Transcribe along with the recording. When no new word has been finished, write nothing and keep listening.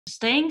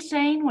Staying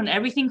sane when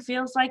everything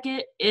feels like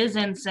it is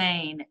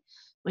insane,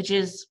 which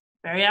is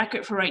very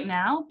accurate for right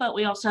now, but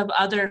we also have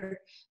other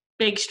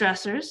big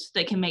stressors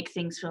that can make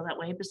things feel that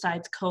way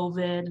besides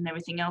COVID and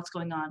everything else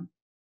going on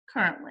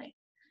currently.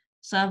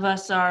 Some of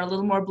us are a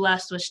little more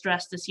blessed with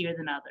stress this year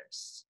than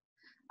others.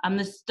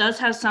 This does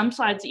have some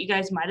slides that you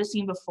guys might have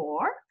seen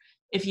before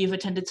if you've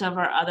attended some of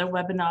our other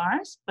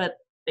webinars, but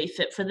they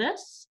fit for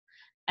this.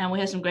 And we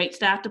have some great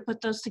staff to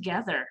put those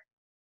together.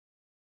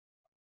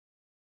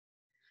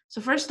 So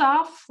first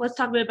off, let's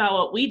talk a bit about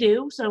what we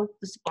do. So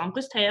this is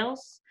Blanca's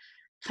Tales,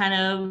 kind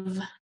of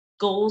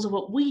goals of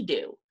what we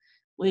do.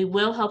 We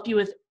will help you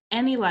with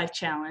any life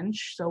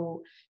challenge.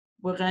 So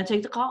we're going to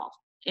take the call.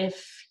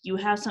 If you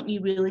have something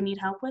you really need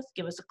help with,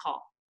 give us a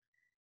call.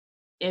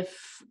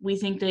 If we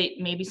think that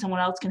maybe someone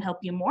else can help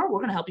you more, we're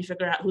going to help you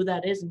figure out who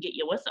that is and get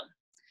you with them.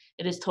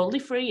 It is totally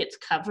free. It's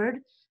covered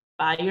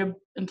by your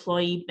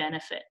employee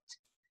benefit.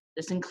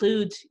 This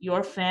includes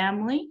your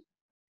family,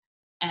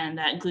 and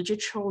that includes your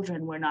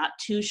children. We're not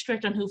too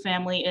strict on who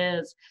family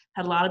is.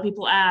 Had a lot of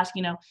people ask,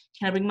 can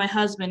I bring my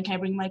husband? Can I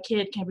bring my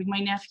kid? Can I bring my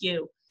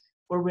nephew?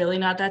 We're really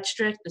not that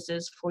strict. This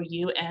is for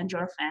you and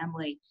your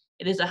family.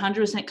 It is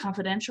 100%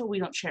 confidential. We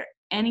don't share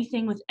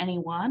anything with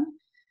anyone,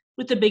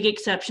 with the big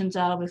exceptions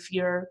of if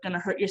you're going to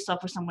hurt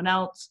yourself or someone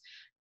else,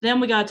 then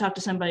we got to talk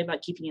to somebody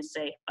about keeping you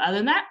safe. But other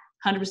than that,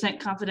 100%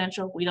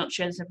 confidential. We don't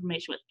share this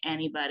information with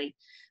anybody.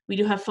 We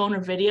do have phone or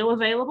video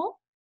available.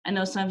 I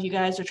know some of you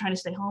guys are trying to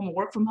stay home or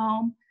work from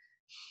home,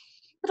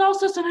 but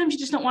also sometimes you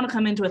just don't want to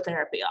come into a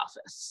therapy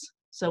office.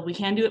 So we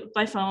can do it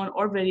by phone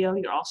or video.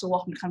 You're also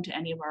welcome to come to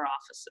any of our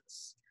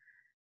offices.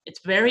 It's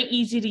very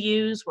easy to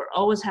use. We're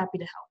always happy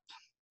to help.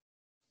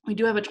 We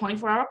do have a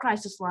 24-hour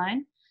crisis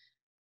line.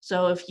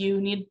 So if you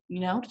need,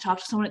 to talk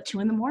to someone at 2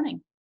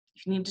 a.m,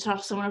 if you need to talk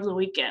to someone over the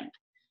weekend,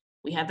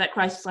 we have that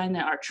crisis line.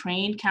 There are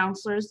trained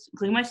counselors,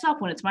 including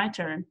myself when it's my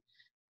turn,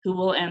 who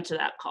will answer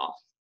that call.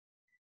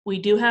 We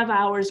do have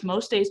hours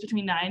most days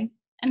between 9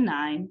 and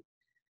 9.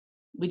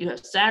 We do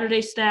have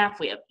Saturday staff.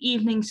 We have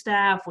evening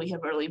staff. We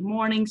have early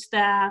morning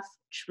staff,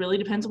 which really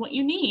depends on what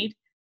you need.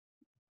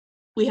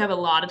 We have a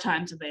lot of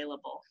times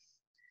available.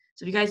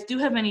 So if you guys do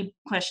have any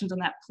questions on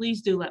that,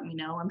 please do let me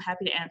know. I'm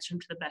happy to answer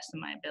them to the best of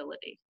my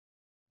ability.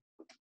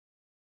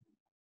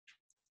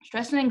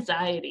 Stress and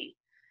anxiety.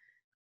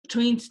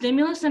 Between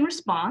stimulus and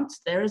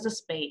response, there is a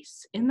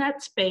space. In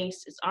that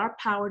space is our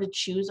power to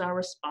choose our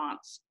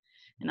response.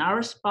 In our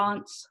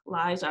response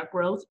lies our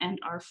growth and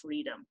our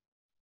freedom.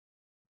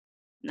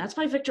 And that's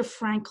by Viktor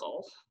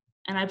Frankl.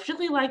 And I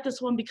particularly like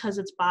this one because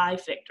it's by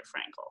Viktor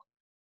Frankl.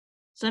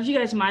 Some of you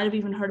guys might have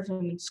even heard of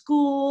him in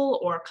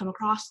school or come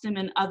across him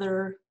in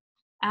other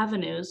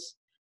avenues.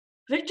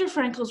 Viktor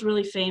Frankl is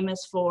really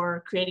famous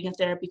for creating a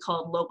therapy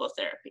called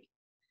logotherapy.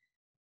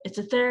 It's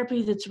a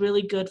therapy that's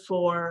really good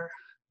for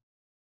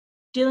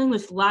dealing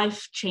with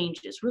life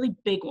changes, really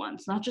big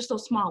ones, not just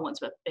those small ones,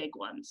 but big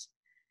ones.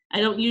 I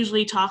don't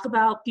usually talk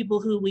about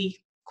people who we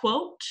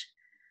quote,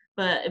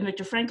 but in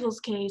Viktor Frankl's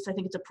case, I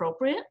think it's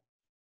appropriate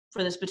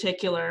for this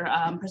particular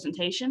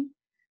presentation.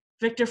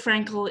 Viktor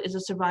Frankl is a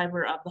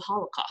survivor of the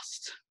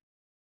Holocaust.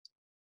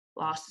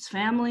 Lost his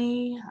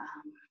family.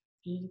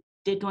 He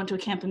did go into a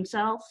camp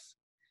himself.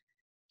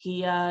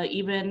 He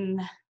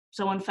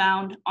someone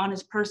found on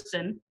his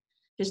person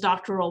his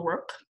doctoral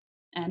work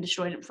and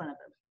destroyed it in front of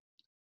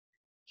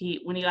him.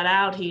 When he got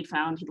out, he'd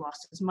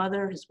lost his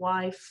mother, his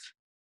wife,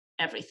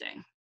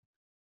 everything.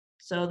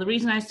 So the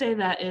reason I say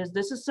that is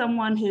this is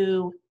someone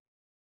who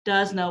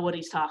does know what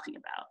he's talking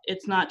about.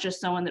 It's not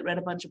just someone that read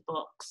a bunch of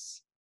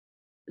books.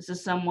 This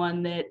is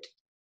someone that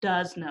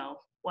does know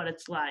what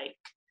it's like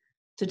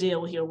to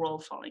deal with your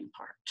world falling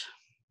apart.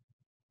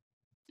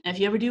 And if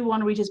you ever do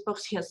want to read his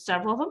books, he has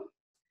several of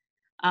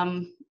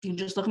them. You can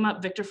just look him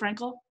up, Viktor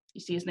Frankl.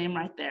 You see his name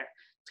right there.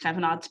 It's kind of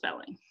an odd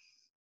spelling.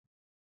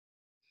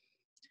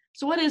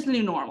 So what is the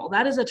new normal?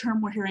 That is a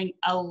term we're hearing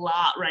a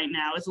lot right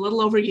now. It's a little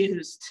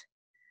overused.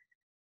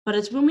 But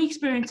it's when we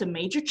experience a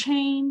major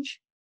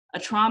change, a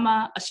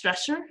trauma, a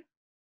stressor,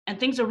 and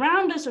things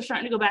around us are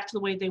starting to go back to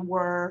the way they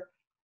were,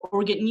 or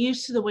we're getting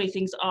used to the way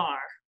things are,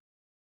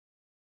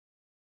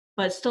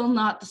 but it's still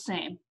not the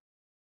same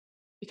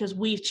because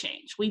we've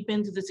changed. We've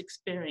been through this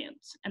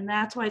experience, and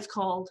that's why it's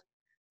called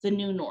the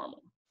new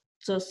normal.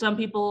 So some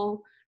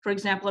people, for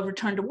example, have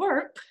returned to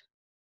work,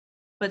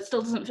 but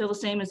still doesn't feel the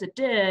same as it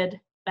did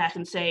back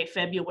in, say,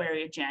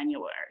 February or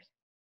January.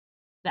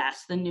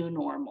 That's the new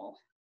normal.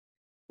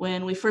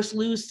 When we first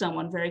lose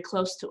someone very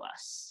close to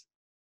us,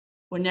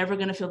 we're never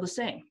going to feel the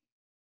same.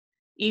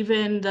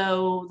 Even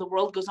though the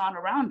world goes on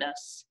around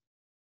us,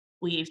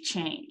 we've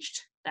changed.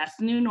 That's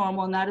the new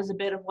normal, and that is a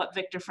bit of what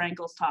Viktor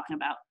Frankl is talking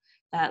about,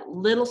 that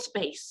little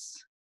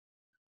space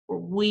where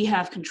we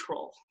have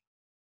control.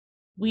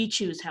 We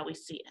choose how we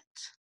see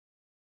it.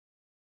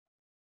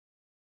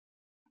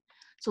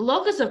 So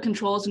locus of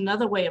control is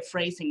another way of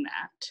phrasing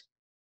that,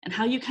 and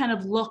how you kind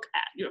of look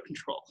at your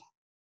control.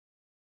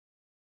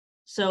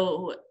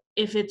 So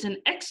if it's an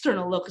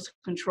external locus of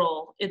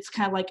control, it's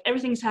kind of like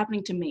everything's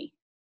happening to me.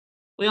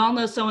 We all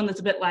know someone that's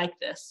a bit like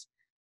this.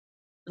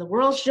 The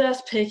world's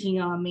just picking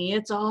on me.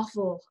 It's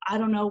awful. I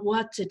don't know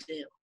what to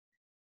do.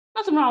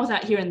 Nothing wrong with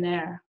that here and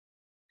there.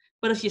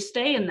 But if you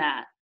stay in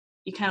that,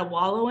 you kind of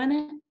wallow in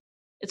it,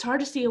 it's hard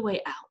to see a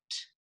way out.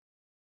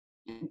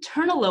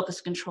 Internal locus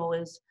of control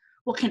is,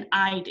 what can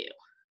I do?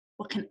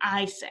 What can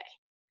I say?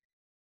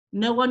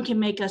 No one can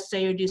make us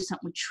say or do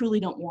something we truly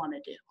don't want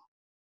to do.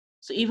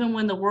 So even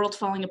when the world's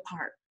falling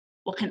apart,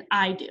 what can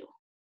I do?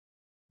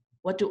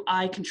 What do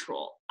I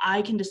control?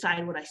 I can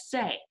decide what I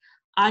say.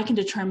 I can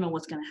determine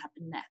what's going to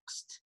happen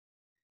next.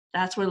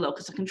 That's where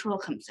locus of control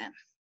comes in.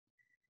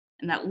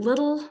 And that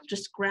little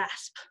just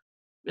grasp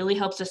really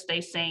helps us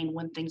stay sane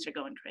when things are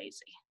going crazy.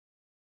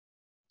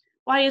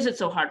 Why is it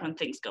so hard when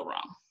things go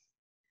wrong?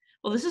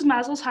 Well, this is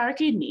Maslow's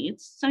hierarchy of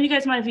needs. Some of you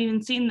guys might have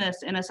even seen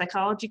this in a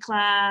psychology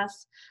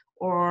class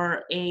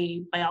or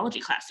a biology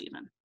class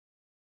even.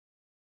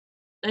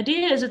 The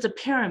idea is it's a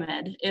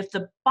pyramid. If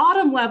the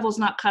bottom level is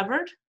not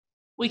covered,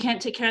 we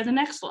can't take care of the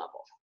next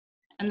level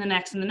and the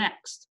next and the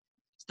next.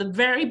 So the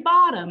very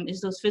bottom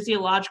is those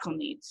physiological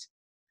needs.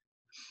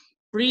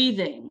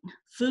 Breathing,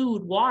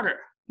 food, water,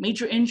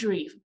 major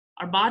injury,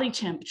 our body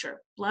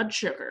temperature, blood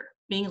sugar,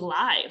 being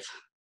alive.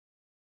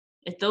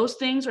 If those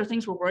things are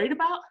things we're worried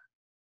about,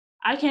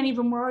 I can't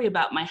even worry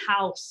about my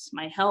house,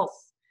 my health,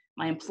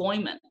 my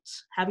employment,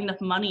 having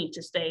enough money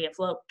to stay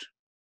afloat.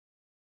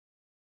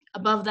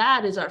 Above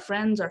that is our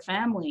friends, our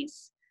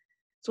families.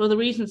 So the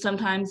reason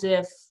sometimes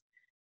if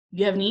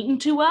you haven't eaten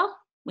too well,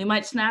 we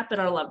might snap at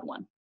our loved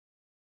one.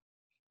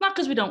 Not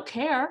because we don't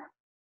care,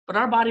 but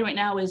our body right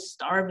now is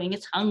starving,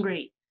 it's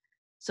hungry.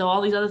 So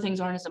all these other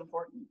things aren't as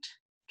important,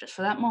 just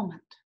for that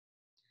moment.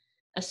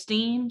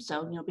 Esteem,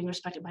 so being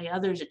respected by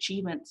others,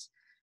 achievements.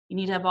 You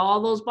need to have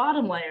all those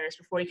bottom layers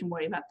before you can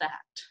worry about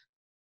that.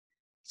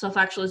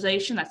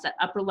 Self-actualization, that's that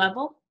upper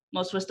level.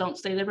 Most of us don't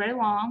stay there very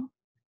long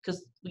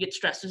because we get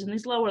stressors in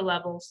these lower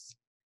levels.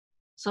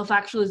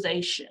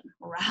 Self-actualization,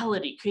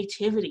 morality,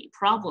 creativity,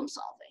 problem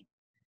solving.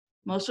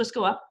 Most of us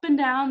go up and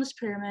down this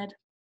pyramid,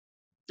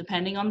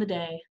 depending on the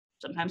day,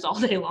 sometimes all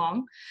day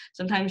long,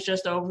 sometimes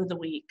just over the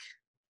week.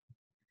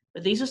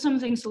 But these are some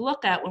things to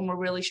look at when we're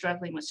really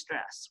struggling with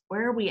stress.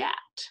 Where are we at?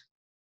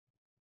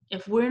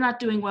 If we're not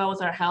doing well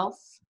with our health,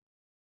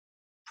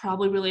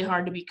 probably really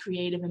hard to be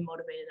creative and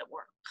motivated at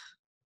work.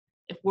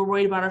 If we're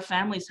worried about our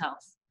family's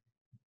health,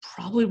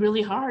 probably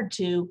really hard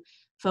to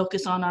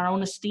focus on our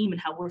own esteem and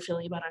how we're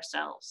feeling about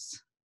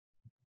ourselves.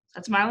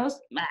 That's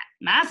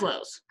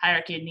Maslow's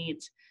hierarchy of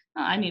needs.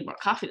 Oh, I need more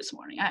coffee this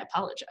morning. I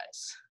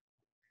apologize.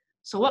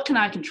 So what can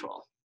I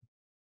control?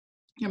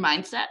 Your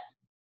mindset,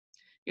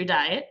 your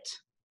diet,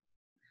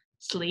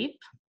 sleep,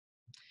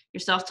 your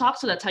self-talk,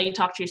 so that's how you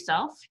talk to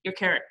yourself, your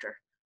character,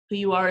 who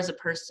you are as a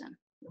person,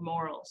 your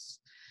morals,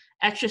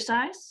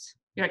 exercise,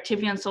 your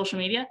activity on social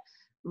media.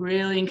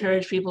 Really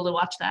encourage people to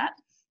watch that.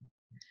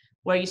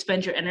 Where you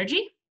spend your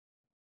energy,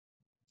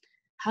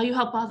 how you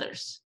help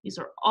others. These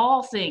are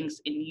all things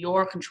in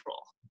your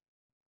control.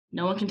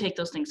 No one can take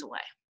those things away.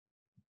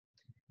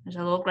 There's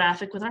a little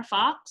graphic with our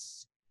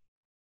fox.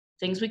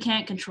 Things we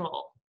can't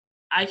control.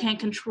 I can't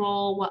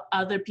control what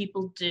other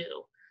people do.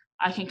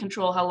 I can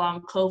control how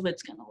long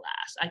COVID's gonna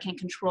last. I can't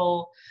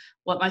control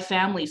what my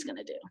family's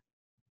gonna do.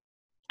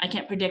 I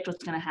can't predict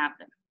what's gonna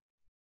happen.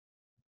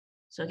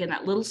 So again,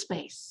 that little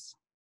space.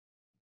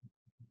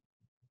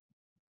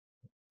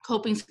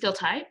 Coping skill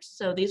types.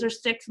 So these are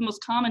 6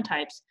 most common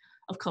types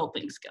of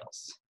coping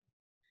skills.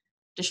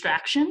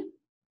 Distraction,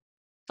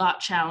 thought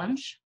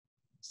challenge,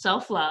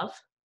 self-love,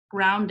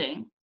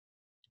 grounding,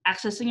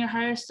 accessing your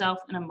higher self,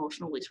 and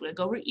emotional release. We're gonna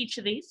go over each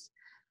of these.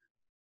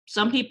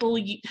 Some people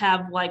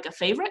have like a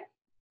favorite.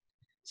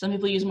 Some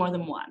people use more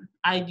than one.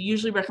 I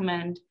usually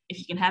recommend if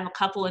you can have a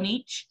couple in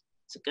each,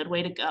 it's a good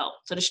way to go.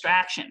 So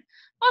distraction.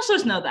 Most of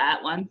us know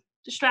that one.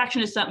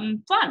 Distraction is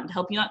something fun to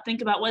help you not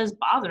think about what is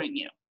bothering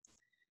you.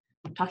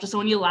 Talk to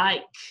someone you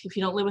like. If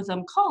you don't live with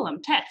them, call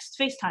them, text,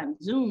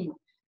 FaceTime, Zoom,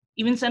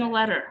 even send a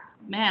letter.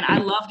 Man, I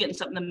love getting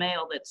something in the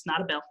mail that's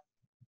not a bill.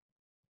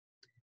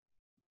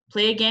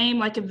 Play a game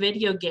like a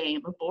video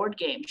game, a board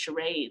game,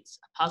 charades,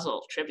 a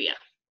puzzle, trivia.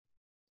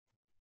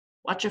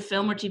 Watch a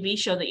film or TV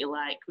show that you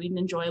like. Read an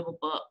enjoyable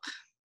book.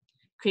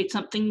 Create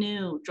something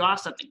new. Draw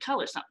something.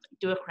 Color something.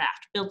 Do a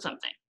craft. Build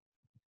something.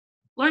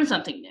 Learn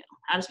something new.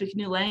 How to speak a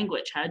new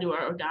language. How to do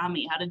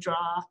origami. How to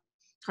draw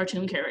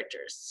cartoon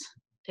characters.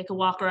 Take a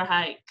walk or a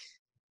hike.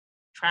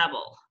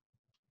 Travel.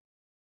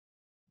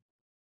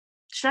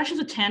 Distractions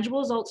with tangible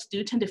results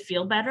do tend to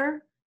feel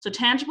better. So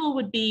tangible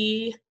would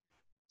be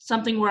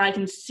something where I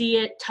can see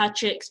it,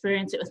 touch it,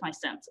 experience it with my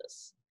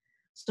senses.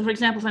 So for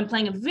example, if I'm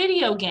playing a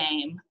video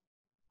game,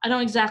 I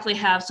don't exactly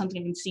have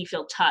something I can see,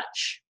 feel,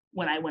 touch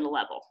when I win a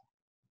level,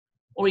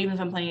 or even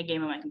if I'm playing a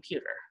game on my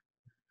computer.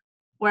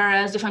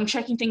 Whereas if I'm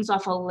checking things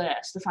off a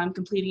list, if I'm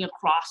completing a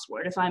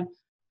crossword, if I'm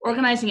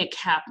organizing a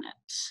cabinet,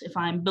 if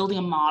I'm building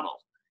a model,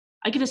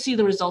 I get to see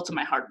the results of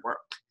my hard work.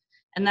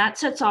 And that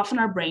sets off in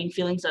our brain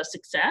feelings of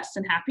success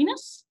and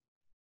happiness,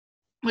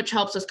 which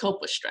helps us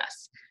cope with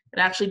stress. It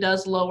actually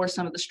does lower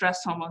some of the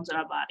stress hormones in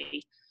our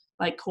body,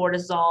 like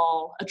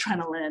cortisol,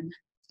 adrenaline,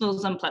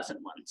 those unpleasant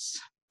ones.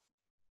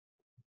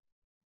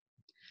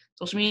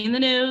 Social media in the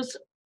news,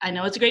 I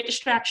know it's a great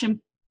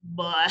distraction,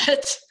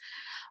 but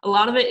a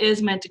lot of it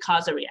is meant to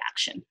cause a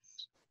reaction.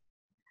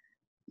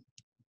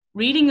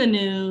 Reading the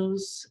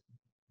news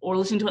or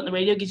listening to it on the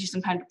radio gives you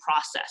some time to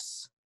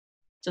process.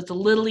 So it's a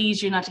little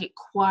easier not to get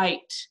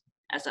quite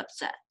as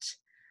upset.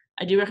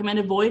 I do recommend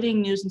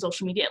avoiding news and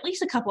social media at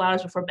least a couple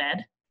hours before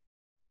bed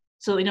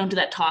so that we don't do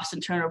that toss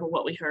and turn over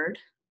what we heard.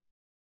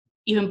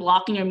 Even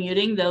blocking or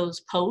muting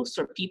those posts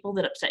or people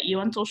that upset you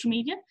on social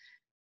media.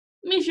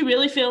 I mean, if you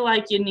really feel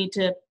like you need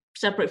to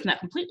separate from that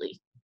completely,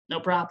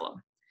 no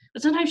problem.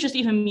 But sometimes just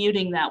even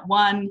muting that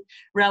one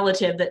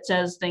relative that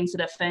says things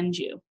that offend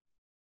you.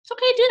 It's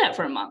okay to do that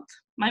for a month.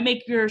 Might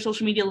make your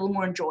social media a little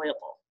more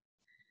enjoyable.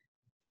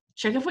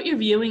 Check if what you're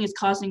viewing is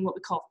causing what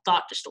we call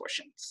thought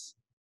distortions.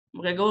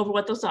 We're going to go over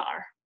what those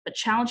are, but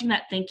challenging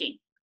that thinking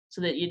so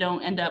that you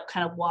don't end up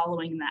kind of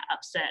wallowing in that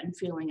upset and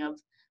feeling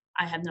of,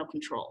 I have no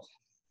control.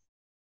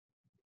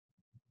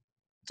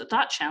 It's a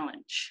thought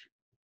challenge.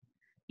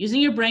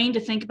 Using your brain to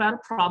think about a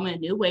problem in a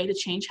new way to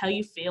change how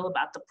you feel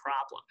about the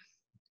problem.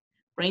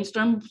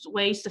 Brainstorm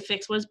ways to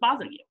fix what is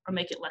bothering you or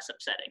make it less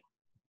upsetting.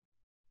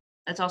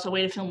 That's also a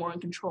way to feel more in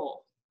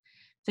control.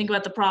 Think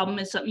about the problem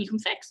as something you can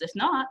fix. If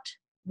not,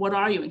 what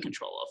are you in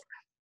control over?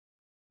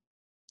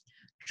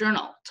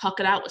 Journal, talk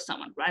it out with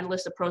someone, write a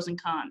list of pros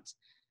and cons.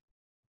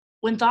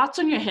 When thoughts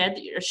in your head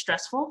that are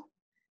stressful,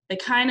 they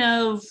kind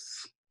of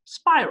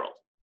spiral.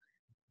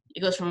 It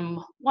goes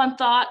from one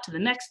thought to the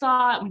next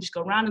thought, and we just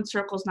go around in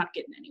circles, not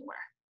getting anywhere.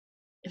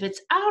 If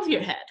it's out of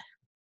your head,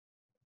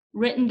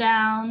 written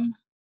down,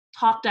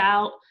 talked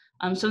out,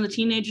 some of the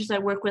teenagers I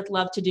work with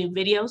love to do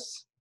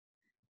videos.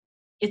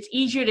 It's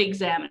easier to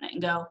examine it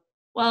and go,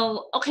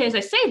 well, okay, as I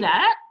say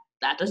that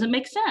doesn't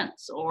make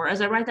sense. Or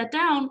as I write that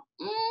down,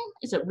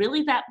 is it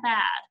really that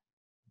bad?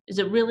 Is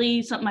it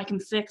really something I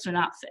can fix or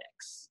not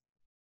fix?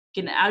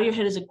 Getting it out of your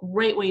head is a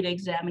great way to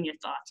examine your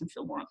thoughts and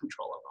feel more in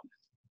control of them.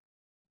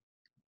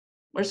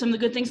 What are some of the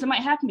good things that might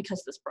happen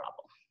because of this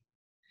problem?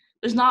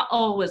 There's not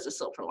always a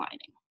silver lining.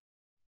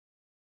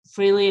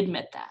 Freely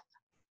admit that.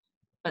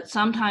 But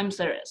sometimes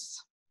there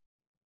is.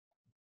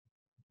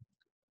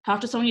 Talk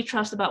to someone you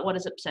trust about what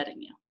is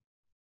upsetting you.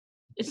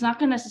 It's not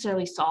going to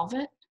necessarily solve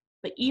it,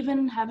 but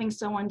even having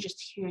someone just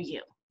hear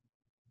you,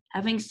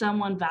 having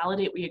someone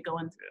validate what you're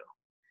going through,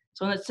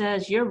 someone that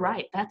says, you're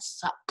right, that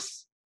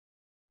sucks,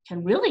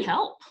 can really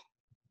help.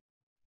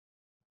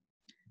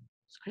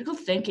 So critical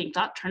thinking,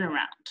 thought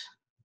turnaround.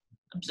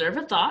 Observe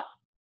a thought.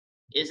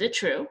 Is it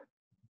true?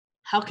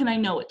 How can I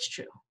know it's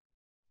true?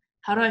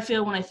 How do I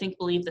feel when I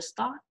believe this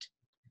thought?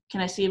 Can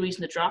I see a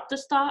reason to drop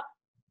this thought?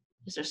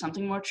 Is there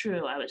something more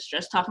true? I was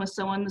just talking to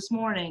someone this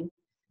morning.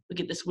 We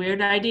get this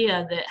weird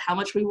idea that how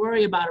much we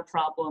worry about a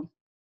problem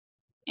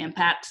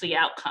impacts the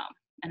outcome.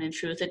 And in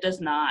truth, it does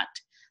not.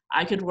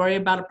 I could worry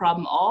about a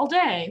problem all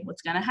day.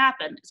 What's going to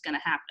happen is going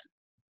to happen.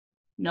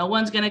 No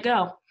one's going to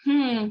go,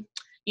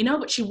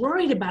 but she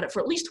worried about it for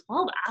at least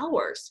 12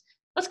 hours.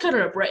 Let's cut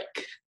her a break.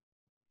 It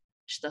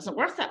just doesn't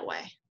work that way.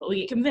 But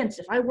we get convinced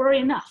if I worry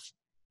enough,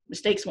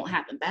 mistakes won't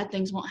happen. Bad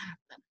things won't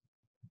happen.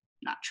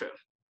 Not true.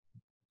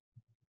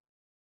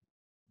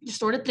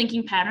 Distorted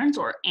thinking patterns,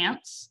 or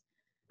ANTs.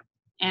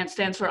 ANT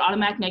stands for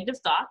automatic negative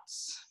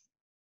thoughts.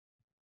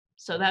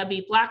 So that would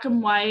be black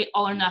and white,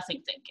 all or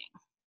nothing thinking.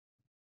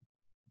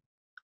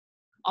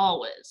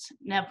 Always,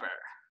 never,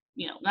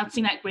 not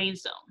seeing that gray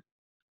zone.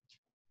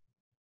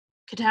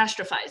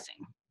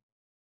 Catastrophizing.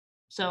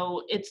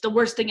 So it's the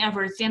worst thing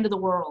ever. It's the end of the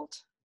world.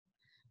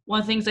 One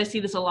of the things I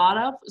see this a lot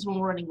of is when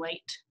we're running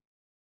late.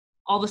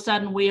 All of a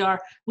sudden we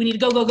need to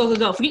go, go, go, go,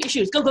 go. Forget your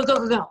shoes. Go, go, go,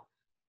 go, go.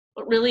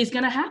 What really is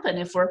going to happen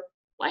if we're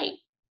late?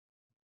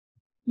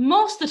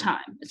 Most of the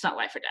time, it's not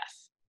life or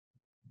death.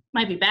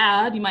 Might be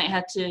bad. You might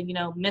have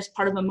to, miss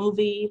part of a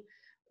movie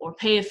or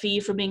pay a fee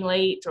for being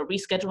late or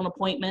reschedule an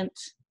appointment.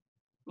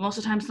 Most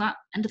of the time, it's not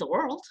end of the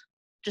world.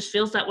 It just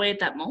feels that way at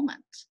that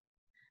moment.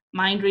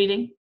 Mind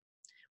reading.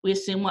 We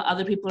assume what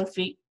other people are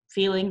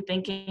feeling,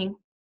 thinking,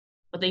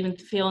 what they even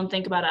feel and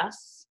think about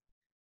us.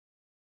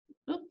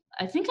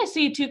 I think I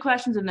see 2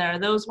 questions in there. Are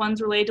those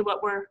ones related to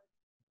what we're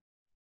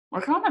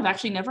working on? I've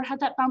actually never had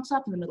that bounce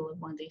up in the middle of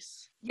one of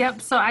these.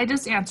 Yep, so I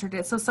just answered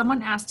it. So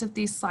someone asked if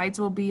these slides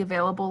will be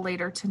available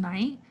later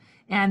tonight,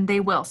 and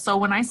they will. So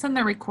when I send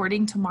the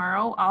recording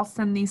tomorrow, I'll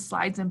send these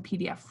slides in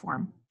PDF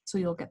form, so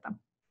you'll get them.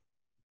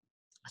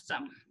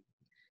 Awesome.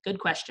 Good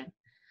question.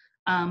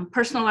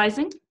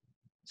 Personalizing.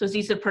 So it's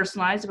easy to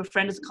personalize. If a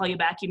friend doesn't call you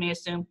back, you may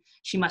assume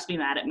she must be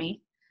mad at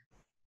me.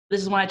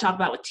 This is what I talk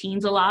about with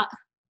teens a lot.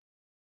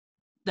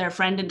 Their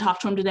friend didn't talk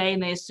to them today,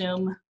 and they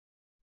assume,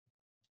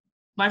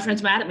 my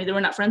friend's mad at me, that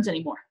we're not friends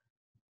anymore.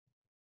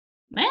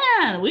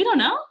 Man, we don't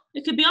know.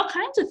 It could be all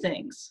kinds of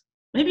things.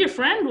 Maybe your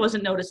friend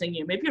wasn't noticing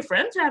you. Maybe your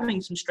friend's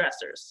having some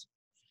stressors.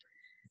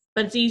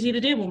 But it's easy to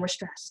do when we're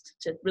stressed,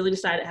 to really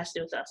decide it has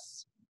to do with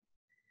us.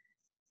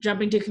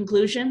 Jumping to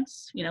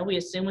conclusions, we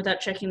assume without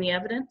checking the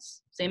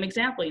evidence. Same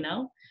example,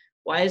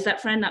 why is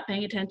that friend not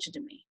paying attention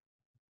to me?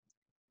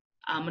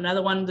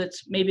 Another one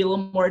that's maybe a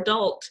little more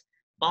adult,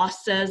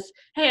 boss says,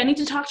 hey, I need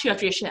to talk to you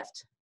after your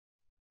shift.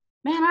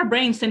 Man, our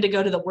brains tend to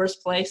go to the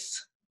worst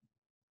place.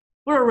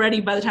 We're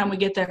already, by the time we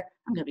get there,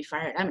 I'm going to be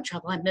fired. I'm in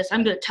trouble. I'm this.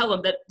 I'm going to tell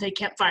them that they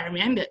can't fire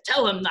me. I'm going to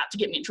tell them not to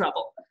get me in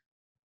trouble.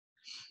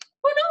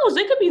 Who knows?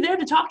 They could be there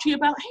to talk to you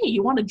about, hey,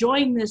 you want to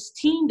join this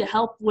team to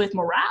help with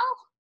morale?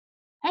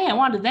 Hey, I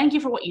wanted to thank you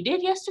for what you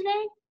did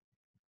yesterday.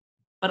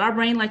 But our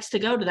brain likes to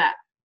go to that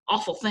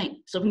awful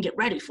thing so we can get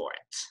ready for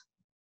it.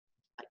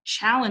 Like,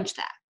 challenge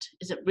that.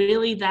 Is it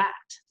really that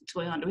that's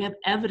going on? Do we have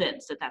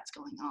evidence that that's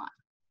going on?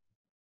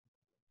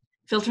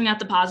 Filtering out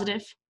the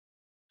positive.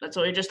 That's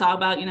what we just thought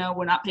about.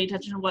 We're not paying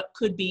attention to what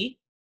could be.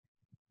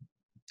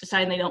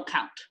 Deciding they don't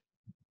count.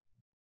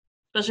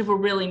 Especially if we're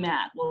really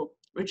mad, we'll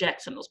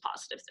reject some of those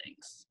positive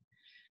things.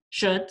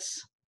 Shoulds.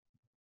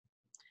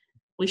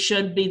 We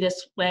should be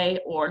this way,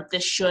 or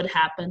this should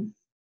happen.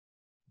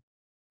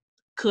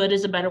 Could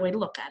is a better way to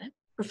look at it.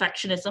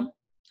 Perfectionism.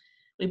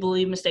 We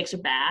believe mistakes are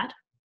bad.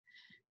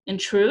 In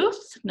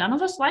truth, none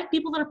of us like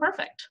people that are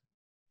perfect.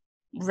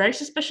 We're very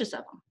suspicious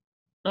of them.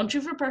 Don't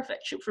shoot for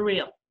perfect, shoot for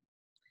real.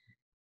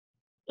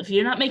 If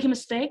you're not making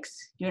mistakes,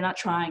 you're not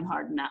trying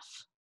hard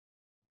enough.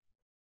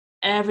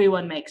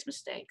 Everyone makes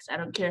mistakes. I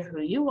don't care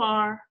who you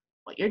are,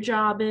 what your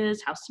job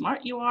is, how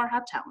smart you are,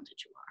 how talented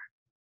you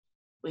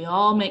are. We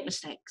all make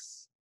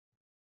mistakes.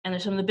 And they're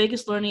some of the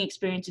biggest learning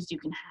experiences you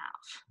can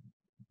have.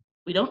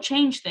 We don't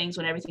change things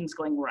when everything's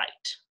going right.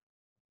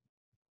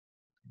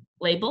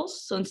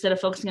 Labels. So instead of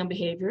focusing on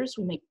behaviors,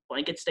 we make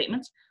blanket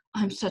statements.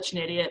 I'm such an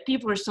idiot.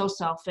 People are so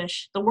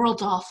selfish. The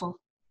world's awful.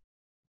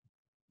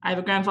 I have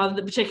a grandfather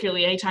that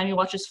particularly, anytime he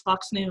watches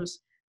Fox News,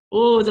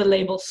 oh, the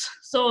labels.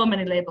 So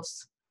many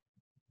labels.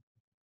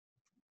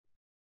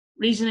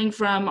 Reasoning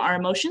from our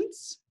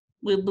emotions.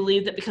 We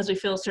believe that because we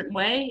feel a certain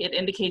way, it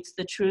indicates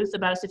the truth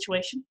about a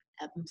situation.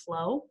 Ebb and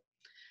flow.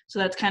 So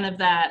that's kind of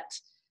that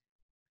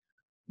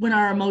when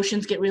our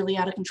emotions get really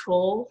out of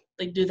control,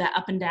 they do that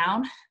up and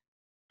down.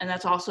 And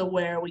that's also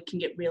where we can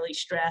get really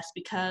stressed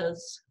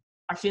because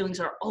our feelings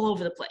are all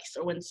over the place.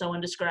 Or when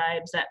someone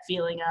describes that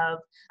feeling of,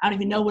 I don't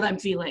even know what I'm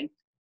feeling.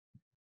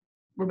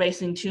 We're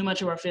basing too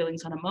much of our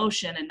feelings on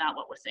emotion and not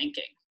what we're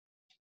thinking.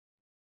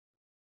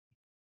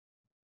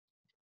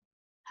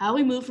 How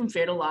we move from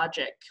fear to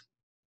logic.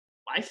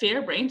 Why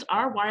fear? Brains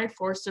are wired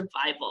for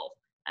survival.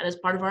 That is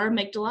part of our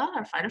amygdala,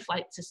 our fight or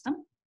flight system.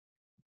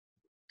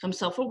 Become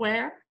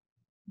self-aware,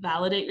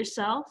 validate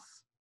yourself.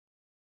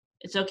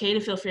 It's okay to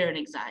feel fear and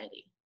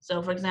anxiety.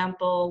 So for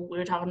example, we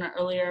were talking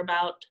earlier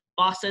about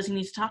boss says he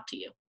needs to talk to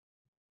you.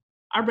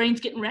 Our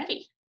brain's getting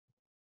ready.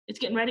 It's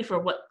getting ready for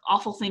what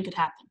awful thing could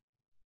happen.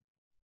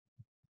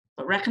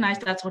 But recognize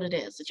that's what it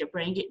is. It's your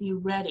brain getting you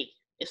ready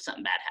if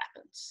something bad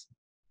happens.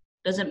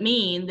 Doesn't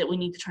mean that we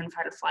need to turn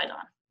fight or flight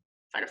on.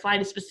 Fight or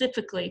flight is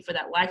specifically for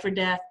that life or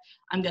death.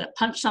 I'm going to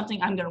punch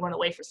something. I'm going to run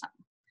away for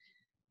something.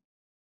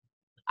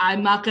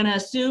 I'm not going to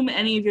assume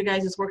any of your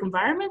guys' work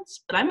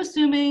environments, but I'm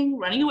assuming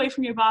running away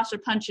from your boss or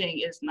punching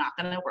is not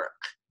going to work.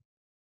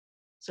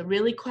 So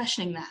really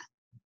questioning that,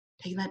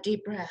 taking that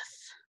deep breath,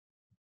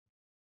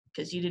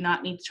 because you do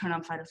not need to turn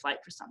on fight or flight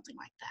for something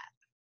like that.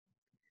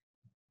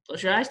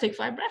 Close your eyes, take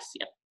 5 breaths.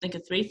 Yep. Think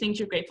of 3 things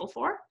you're grateful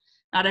for.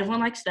 Not everyone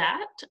likes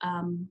that.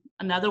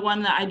 Another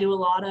one that I do a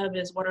lot of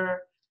is what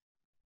are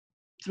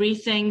 3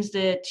 things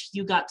that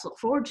you got to look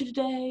forward to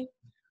today?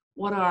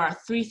 What are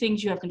 3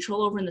 things you have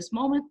control over in this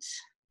moment?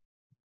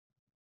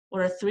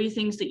 What are 3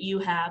 things that you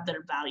have that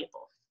are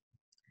valuable?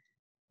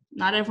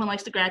 Not everyone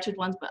likes the gratitude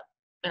ones, but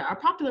they are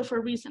popular for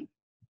a reason.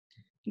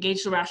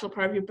 Engage the rational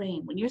part of your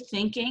brain. When you're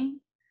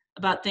thinking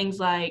about things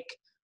like,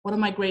 what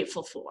am I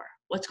grateful for?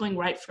 What's going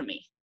right for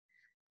me?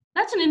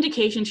 That's an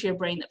indication to your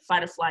brain that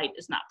fight or flight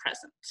is not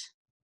present.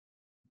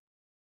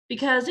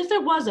 Because if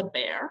there was a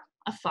bear,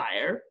 a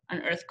fire,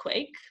 an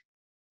earthquake,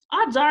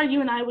 odds are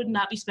you and I would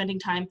not be spending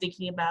time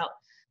thinking about,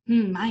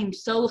 I'm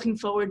so looking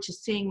forward to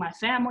seeing my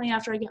family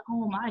after I get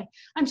home.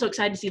 I'm so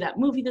excited to see that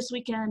movie this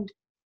weekend.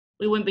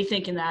 We wouldn't be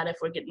thinking that if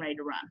we're getting ready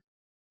to run.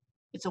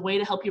 It's a way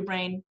to help your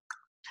brain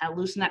kind of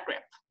loosen that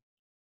grip.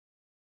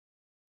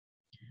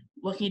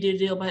 What can you do to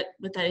deal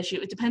with that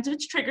issue? It depends if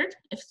it's triggered,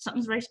 if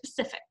something's very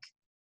specific.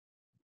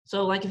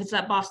 So like if it's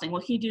that boss thing,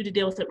 what can you do to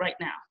deal with it right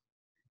now?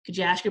 Could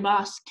you ask your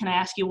boss, can I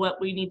ask you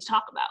what we need to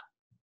talk about?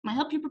 Might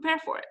help you prepare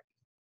for it.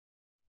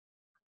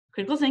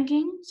 Critical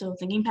thinking, so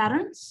thinking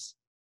patterns.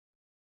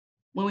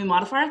 When we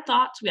modify our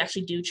thoughts, we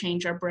actually do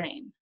change our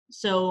brain.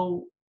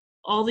 So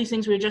all these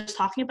things we were just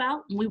talking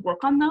about, when we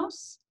work on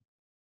those,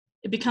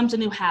 it becomes a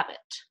new habit.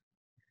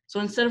 So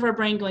instead of our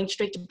brain going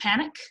straight to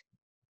panic,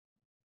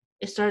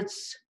 it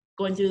starts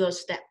going through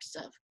those steps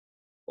of,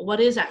 well, what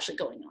is actually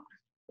going on?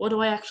 What do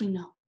I actually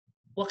know?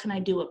 What can I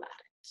do about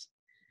it?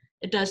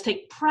 It does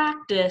take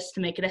practice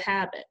to make it a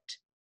habit.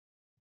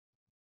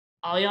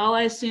 All y'all,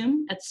 I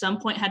assume, at some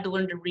point had to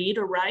learn to read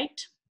or write.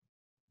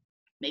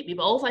 Maybe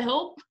both, I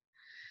hope.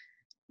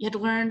 You had to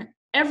learn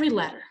every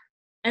letter,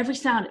 every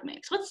sound it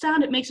makes. What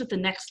sound it makes with the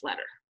next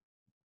letter?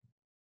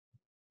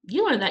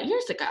 You learned that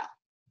years ago.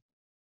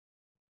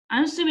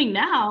 I'm assuming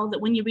now that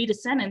when you read a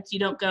sentence, you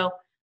don't go,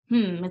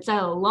 it's a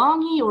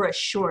longy or a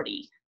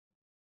shorty.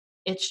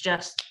 It's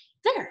just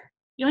there.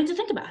 You don't need to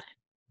think about it.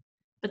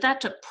 But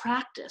that took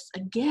practice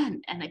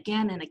again and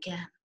again and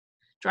again.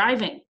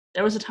 Driving,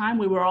 there was a time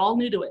we were all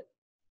new to it.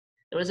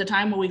 There was a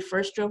time when we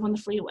first drove on the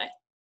freeway.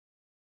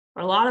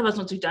 For a lot of us,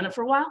 once we've done it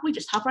for a while, we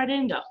just hop right in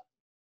and go.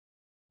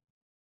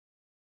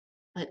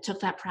 But it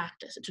took that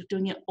practice. It took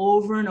doing it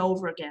over and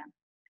over again.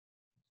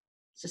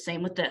 It's the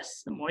same with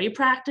this. The more you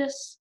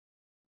practice,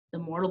 the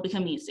more it'll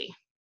become easy.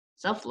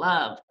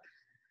 Self-love.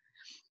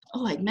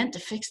 Oh, I meant to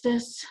fix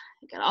this.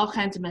 I got all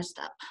kinds of messed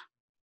up.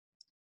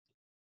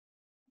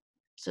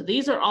 So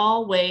these are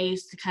all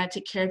ways to kind of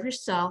take care of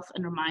yourself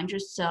and remind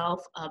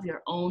yourself of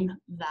your own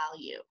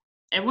value.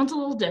 Everyone's a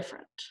little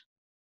different.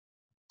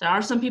 There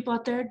are some people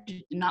out there who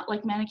do not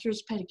like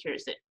manicures,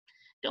 pedicures, that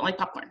don't like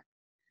popcorn.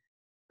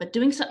 But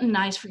doing something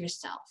nice for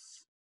yourself.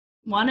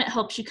 One, it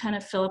helps you kind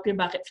of fill up your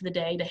bucket for the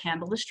day to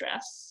handle the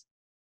stress.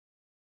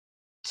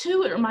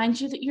 Two, it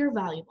reminds you that you're a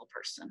valuable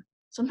person.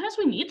 Sometimes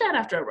we need that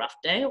after a rough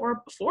day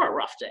or before a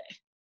rough day.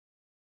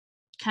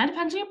 Kind of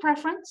depends on your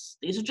preference.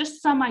 These are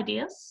just some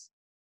ideas.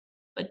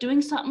 But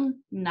doing something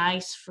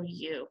nice for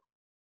you.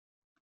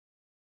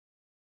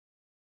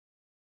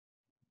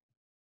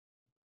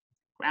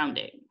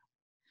 Grounding.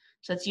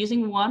 So it's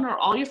using one or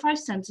all your 5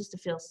 senses to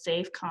feel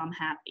safe, calm,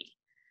 happy.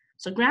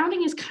 So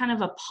grounding is kind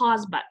of a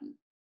pause button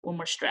when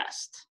we're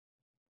stressed.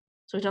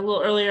 So we talked a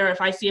little earlier, if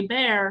I see a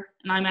bear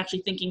and I'm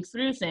actually thinking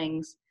through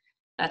things,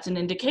 that's an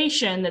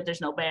indication that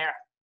there's no bear.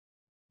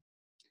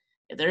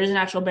 If there is an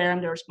actual bear, I'm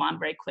going to respond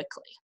very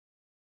quickly.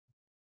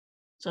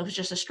 So if it's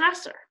just a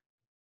stressor,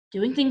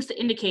 doing things to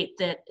indicate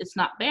that it's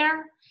not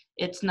bear,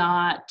 it's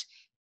not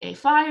a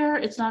fire,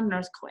 it's not an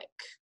earthquake.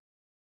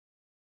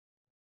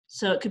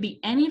 So it could be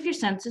any of your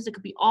senses, it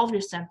could be all of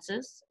your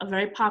senses. A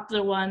very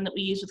popular one that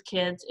we use with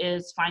kids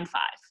is Find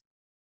 5.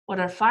 What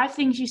are 5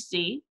 things you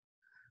see,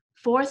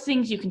 4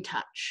 things you can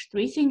touch,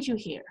 3 things you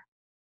hear,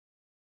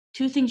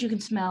 2 things you can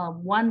smell,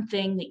 and 1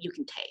 thing that you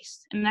can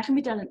taste. And that can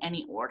be done in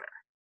any order,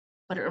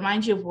 but it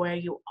reminds you of where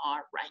you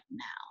are right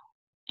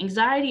now.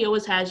 Anxiety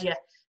always has you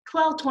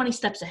 12, 20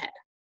 steps ahead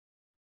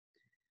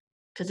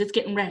because it's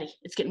getting ready.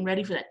 It's getting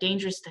ready for that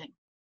dangerous thing.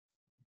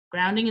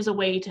 Grounding is a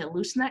way to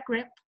loosen that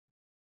grip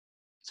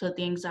so that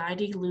the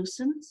anxiety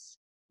loosens,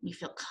 you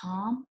feel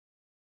calm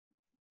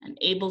and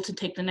able to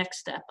take the next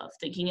step of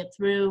thinking it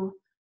through,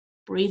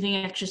 breathing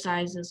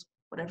exercises,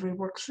 whatever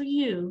works for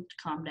you to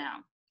calm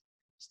down.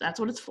 So that's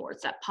what it's for.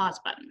 It's that pause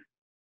button.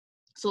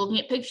 So looking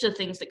at pictures of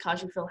things that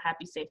cause you to feel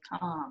happy, safe,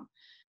 calm.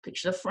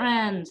 Pictures of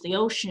friends, the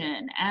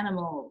ocean,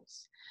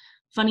 animals,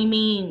 funny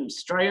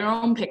memes, draw your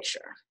own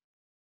picture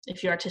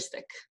if you're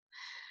artistic.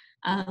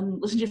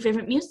 Listen to your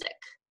favorite music.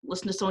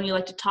 Listen to someone you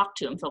like to talk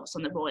to and focus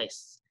on their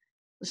voice.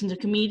 Listen to a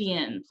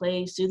comedian,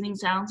 play soothing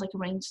sounds like a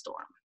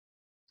rainstorm.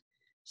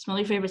 Smell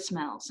your favorite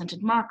smells,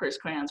 scented markers,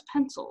 crayons,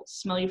 pencils.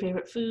 Smell your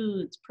favorite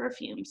foods,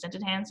 perfume,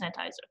 scented hand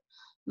sanitizer,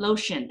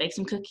 lotion, bake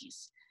some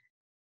cookies.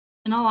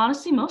 In all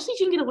honesty, most of these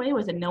you can get away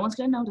with and no one's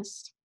gonna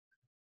notice.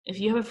 If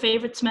you have a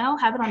favorite smell,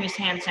 have it on your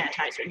hand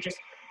sanitizer and just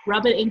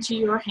rub it into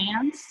your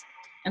hands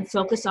and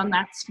focus on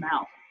that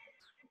smell.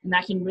 And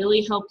that can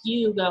really help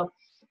you go,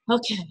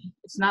 okay,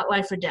 it's not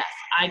life or death.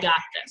 I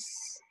got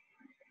this.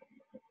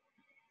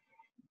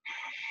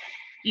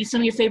 Eat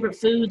some of your favorite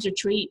foods or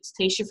treats.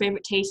 Taste your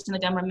favorite taste in the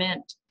gum or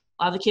mint.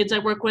 A lot of the kids I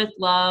work with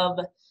love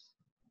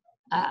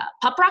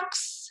Pop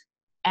Rocks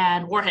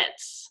and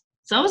Warheads.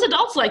 Some of us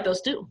adults like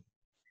those too.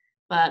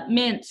 But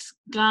mints,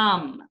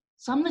 gum,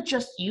 some that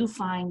just you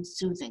find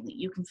soothing that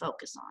you can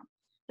focus on.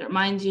 That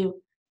reminds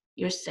you,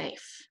 you're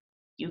safe.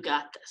 You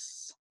got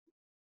this.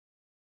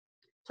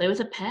 Play with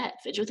a pet.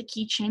 Fidget with a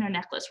keychain or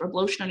necklace. Rub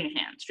lotion on your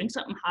hands. Drink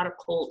something hot or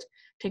cold.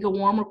 Take a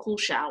warm or cool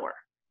shower.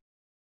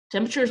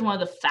 Temperature is one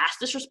of the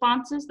fastest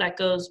responses. That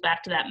goes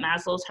back to that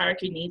Maslow's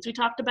hierarchy of needs we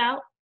talked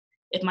about.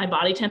 If my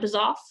body temp is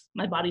off,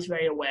 my body's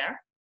very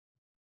aware.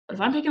 But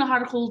if I'm taking a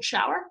hot or cold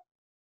shower,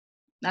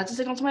 that's a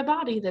signal to my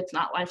body that's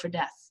not life or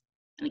death.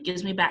 And it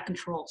gives me back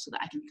control so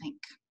that I can think.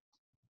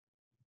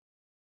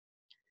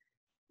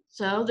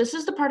 So this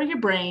is the part of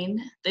your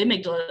brain, the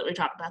amygdala that we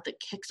talked about,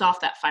 that kicks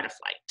off that fight or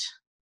flight.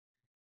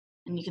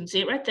 And you can see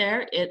it right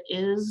there. It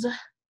is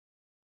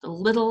the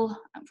little,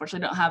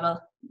 unfortunately I don't have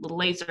a little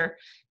laser,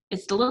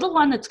 it's the little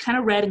one that's kind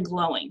of red and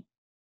glowing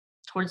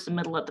towards the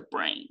middle of the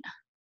brain.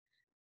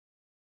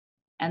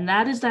 And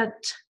that is that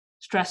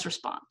stress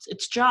response.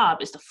 Its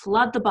job is to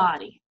flood the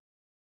body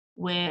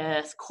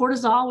with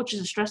cortisol, which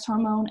is a stress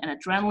hormone, and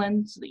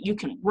adrenaline so that you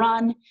can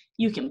run,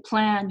 you can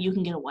plan, you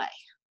can get away.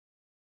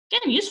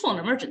 Again, useful in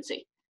an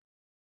emergency.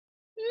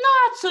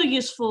 Not so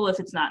useful if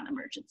it's not an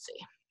emergency.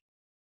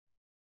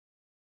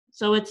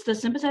 So it's the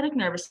sympathetic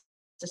nervous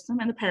system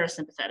and the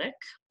parasympathetic.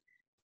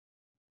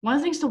 One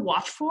of the things to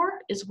watch for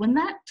is when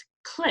that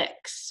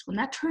clicks, when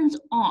that turns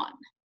on,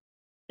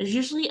 there's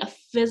usually a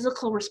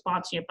physical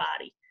response in your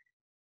body.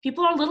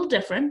 People are a little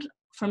different.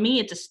 For me,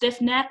 it's a stiff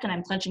neck and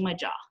I'm clenching my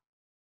jaw.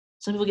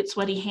 Some people get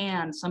sweaty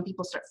hands. Some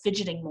people start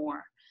fidgeting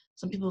more.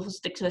 Some people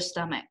stick to their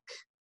stomach.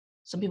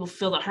 Some people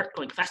feel the heart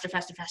going faster,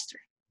 faster, faster.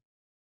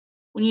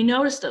 When you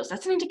notice those,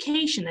 that's an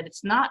indication that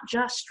it's not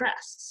just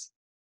stress.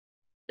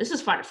 This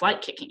is fight or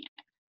flight kicking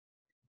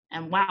in.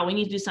 And wow, we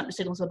need to do something to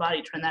signal to the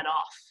body to turn that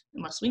off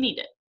unless we need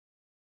it.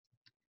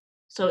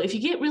 So if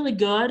you get really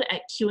good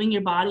at cueing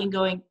your body and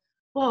going,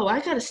 whoa, I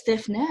got a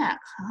stiff neck.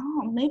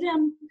 Maybe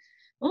I'm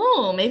a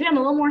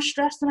little more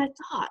stressed than I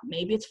thought.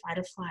 Maybe it's fight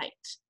or flight.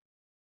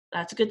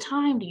 That's a good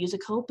time to use a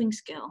coping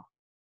skill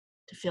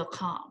to feel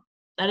calm.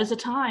 That is a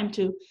time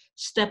to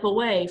step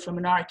away from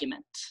an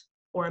argument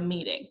or a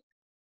meeting,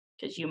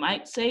 because you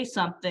might say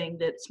something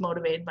that's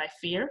motivated by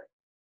fear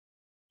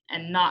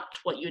and not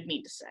what you would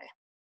need to say.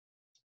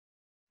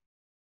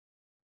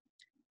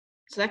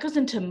 So that goes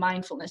into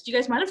mindfulness. You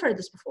guys might have heard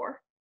this before.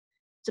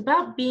 It's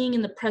about being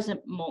in the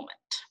present moment.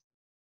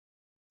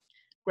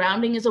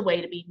 Grounding is a way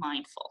to be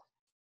mindful.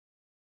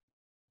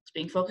 It's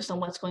being focused on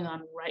what's going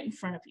on right in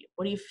front of you.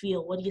 What do you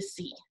feel? What do you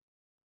see?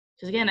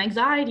 Because again,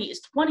 anxiety is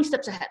 20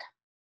 steps ahead.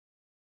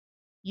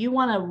 You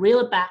want to reel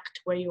it back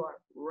to where you are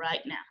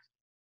right now.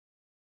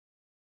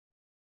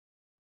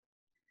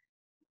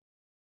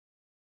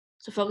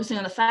 So focusing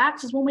on the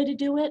facts is one way to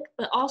do it,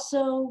 but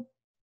also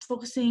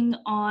focusing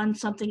on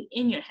something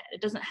in your head.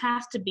 It doesn't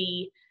have to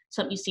be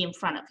something you see in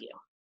front of you.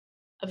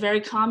 A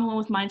very common one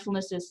with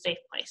mindfulness is safe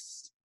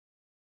place.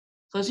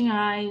 Closing your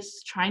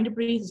eyes, trying to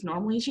breathe as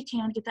normally as you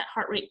can, get that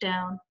heart rate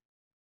down,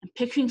 and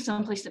picturing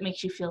someplace that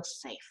makes you feel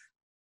safe.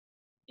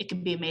 It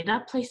can be a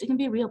made-up place, it can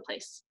be a real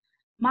place.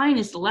 Mine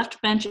is the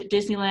left bench at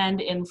Disneyland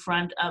in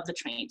front of the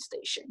train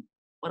station.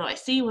 What do I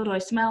see? What do I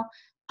smell?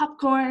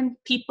 Popcorn,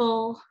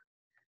 people,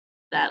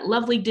 that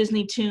lovely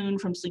Disney tune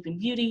from Sleeping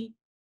Beauty,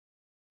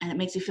 and it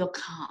makes you feel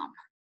calm,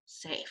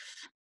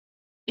 safe.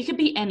 It could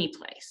be any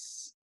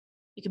place.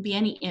 It could be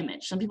any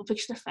image. Some people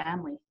picture their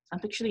family, some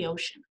picture the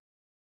ocean.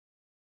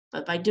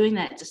 But by doing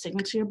that, it's a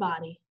signal to your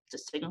body,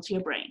 it's a signal to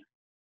your brain.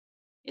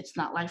 It's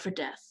not life or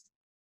death.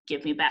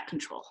 Give me back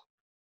control.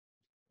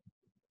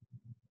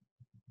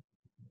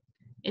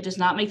 It does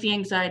not make the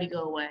anxiety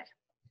go away.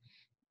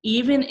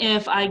 Even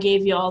if I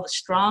gave you all the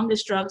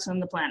strongest drugs on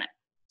the planet,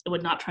 it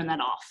would not turn that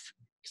off,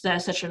 because that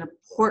is such an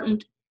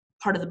important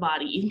part of the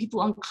body. Even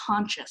people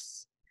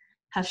unconscious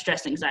have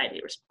stress anxiety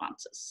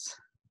responses.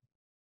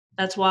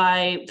 That's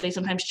why they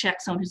sometimes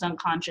check someone who's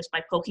unconscious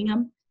by poking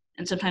them,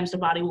 and sometimes their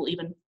body will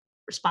even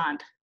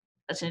respond.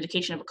 That's an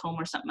indication of a coma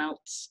or something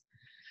else.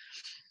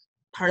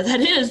 Part of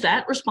that is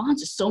that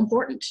response is so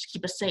important to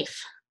keep us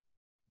safe.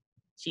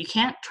 So you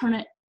can't turn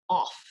it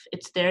off.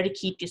 It's there to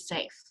keep you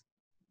safe.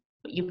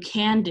 What you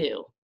can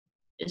do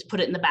is put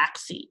it in the back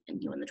seat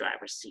and you in the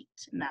driver's seat,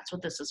 and that's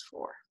what this is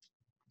for.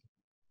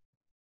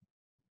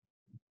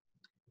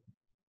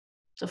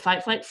 So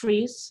fight, flight,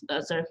 freeze,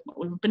 those are what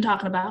we've been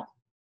talking about.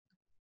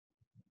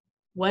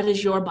 What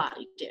does your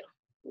body do?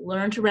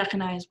 Learn to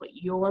recognize what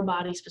your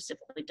body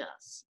specifically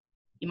does.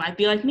 You might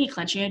be like me,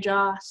 clenching your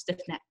jaw, stiff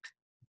neck.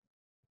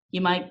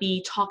 You might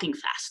be talking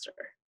faster.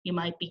 You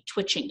might be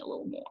twitching a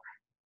little more.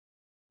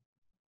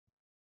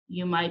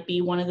 You might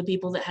be one of the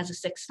people that has a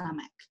sick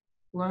stomach.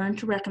 Learn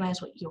to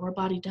recognize what your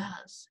body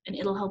does, and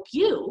it'll help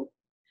you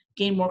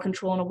gain more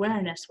control and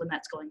awareness when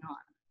that's going on.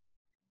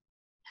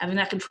 Having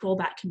that control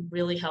back can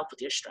really help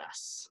with your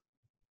stress.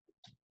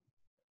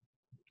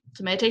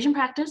 So meditation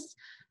practice,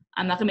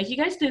 I'm not gonna make you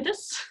guys do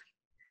this,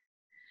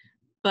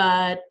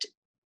 but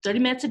 30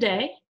 minutes a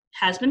day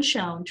has been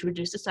shown to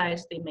reduce the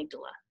size of the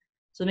amygdala.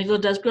 So the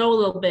amygdala does grow a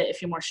little bit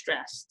if you're more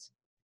stressed.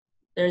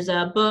 There's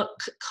a book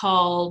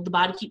called The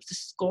Body Keeps the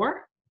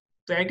Score.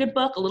 Very good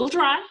book, a little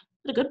dry,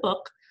 but a good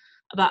book,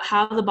 about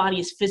how the body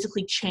is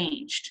physically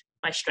changed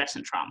by stress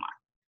and trauma.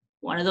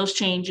 One of those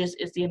changes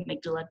is the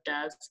amygdala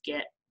does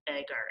get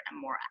bigger and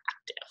more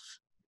active.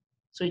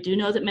 So we do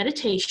know that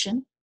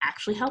meditation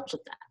actually helps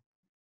with that.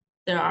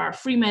 There are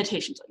free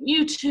meditations on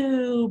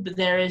YouTube.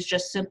 There is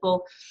just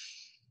simple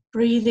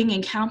breathing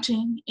and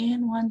counting.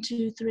 In 1,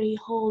 2, 3,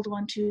 hold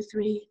 1, 2,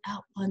 3,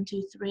 out 1,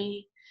 2,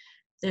 3.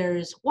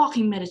 There's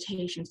walking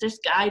meditations. There's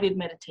guided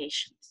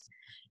meditations.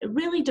 It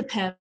really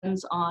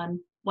depends on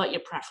what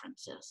your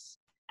preference is.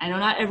 I know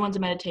not everyone's a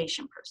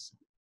meditation person,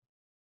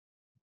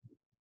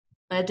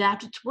 but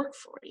adapt it to work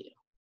for you.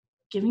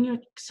 Giving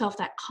yourself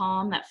that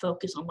calm, that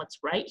focus on what's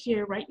right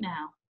here, right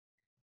now,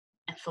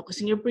 and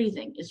focusing your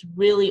breathing is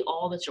really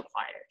all that's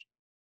required.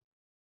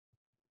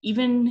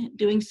 Even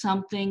doing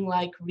something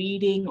like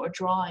reading or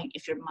drawing,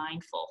 if you're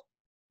mindful,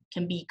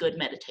 can be good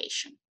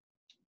meditation.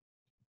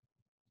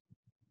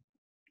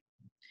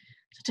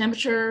 So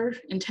temperature,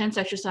 intense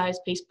exercise,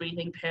 paced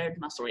breathing, paired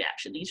muscle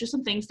reaction. These are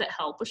some things that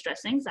help with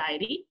stress and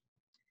anxiety.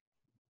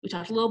 We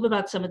talked a little bit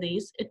about some of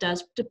these. It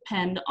does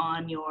depend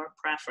on your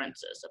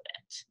preferences a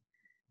bit.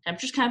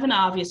 Temperature's kind of an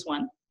obvious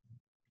one.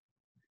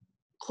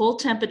 Cold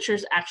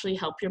temperatures actually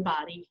help your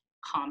body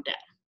calm down.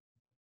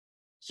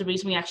 It's the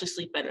reason we actually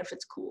sleep better if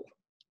it's cool.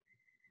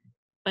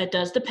 But it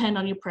does depend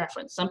on your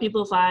preference. Some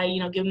people, if I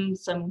give them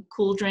some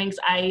cool drinks,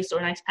 ice, or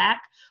an ice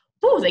pack,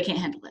 they can't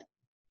handle it.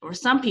 For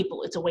some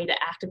people, it's a way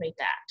to activate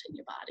that in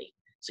your body.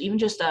 So even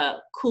just a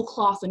cool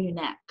cloth on your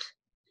neck,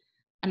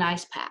 an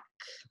ice pack,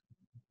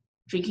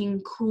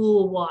 drinking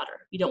cool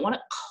water. You don't want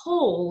it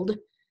cold.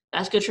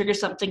 That's going to trigger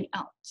something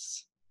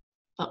else.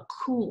 But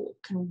cool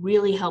can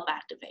really help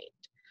activate.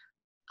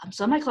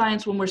 Some of my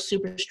clients, when we're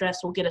super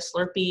stressed, will get a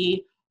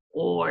Slurpee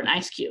or an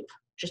ice cube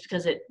just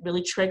because it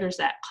really triggers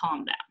that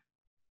calm down.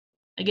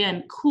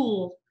 Again,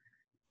 cool,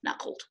 not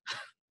cold.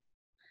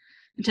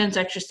 Intense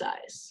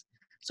exercise.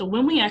 So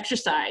when we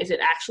exercise, it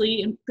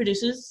actually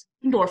produces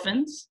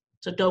endorphins.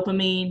 So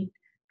dopamine,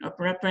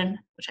 norepinephrine,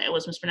 which I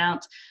always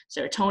mispronounce,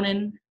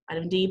 serotonin,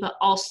 vitamin D, but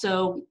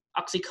also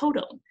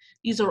oxycodone.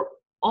 These are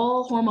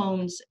all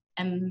hormones,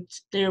 and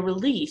they're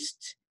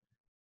released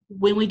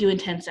when we do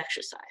intense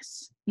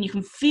exercise. And you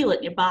can feel it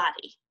in your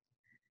body.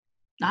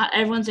 Not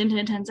everyone's into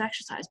intense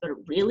exercise, but it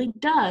really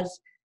does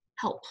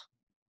help.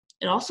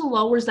 It also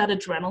lowers that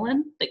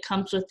adrenaline that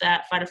comes with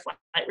that fight or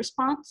flight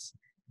response.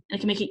 And it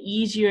can make it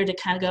easier to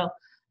kind of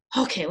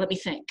go, okay, let me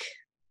think.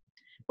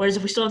 Whereas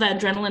if we still have that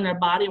adrenaline in our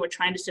body, we're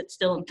trying to sit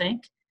still and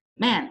think,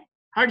 man,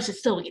 hard to sit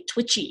still. We get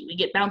twitchy. We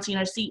get bouncy in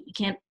our seat. We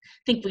can't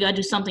think, we got to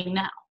do something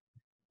now.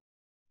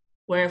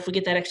 Where if we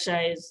get that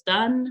exercise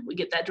done, we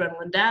get that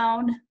adrenaline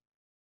down,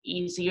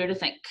 easier to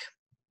think.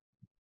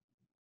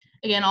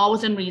 Again, all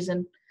within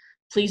reason.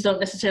 Please don't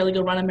necessarily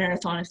go run a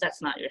marathon if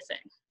that's not your thing.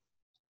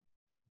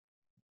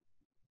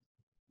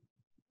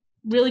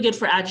 Really good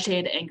for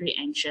agitated, angry,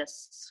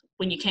 anxious,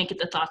 when you can't get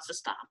the thoughts to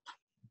stop.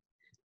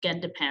 Again,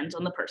 depends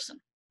on the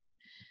person.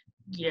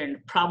 You're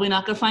probably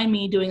not going to find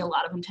me doing a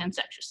lot of intense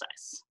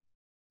exercise.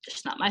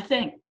 Just not my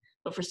thing.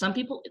 But for some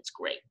people, it's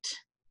great.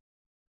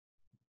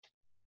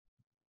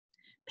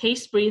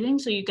 Paced breathing,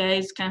 so you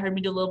guys kind of heard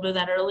me do a little bit of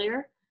that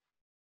earlier.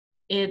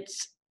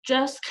 It's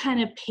just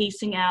kind of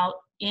pacing out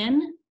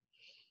in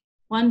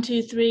 1,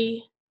 2,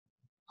 3,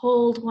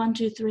 hold 1,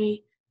 2,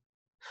 3,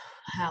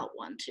 out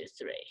 1, 2,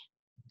 3.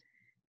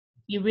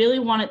 You really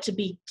want it to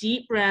be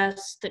deep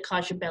breaths that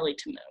cause your belly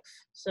to move.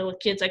 So with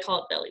kids, I call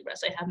it belly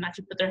breaths. I have them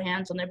actually put their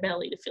hands on their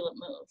belly to feel it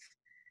move.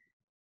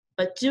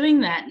 But doing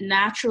that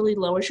naturally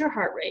lowers your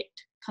heart rate,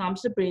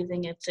 calms the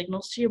breathing, and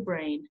signals to your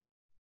brain,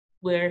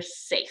 we're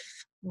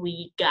safe.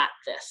 We got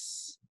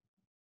this.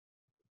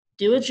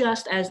 Do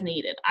adjust as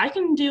needed. I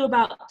can do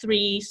about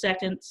 3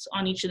 seconds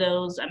on each of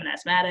those. I'm an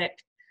asthmatic,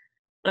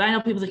 but I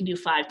know people that can do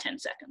 5, 10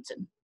 seconds,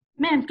 and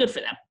man, good for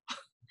them.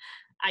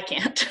 I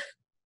can't.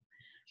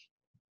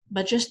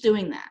 But just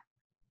doing that,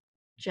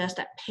 just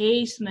that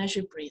paced,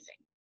 measured breathing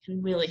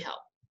can really help.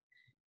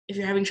 If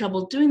you're having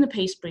trouble doing the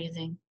paced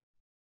breathing,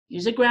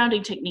 use a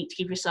grounding technique to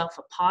give yourself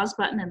a pause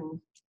button and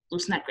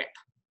loosen that grip.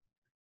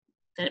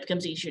 Then it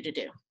becomes easier to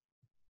do.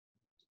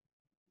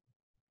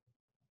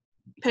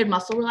 Paired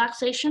muscle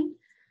relaxation.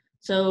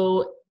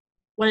 So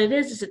what it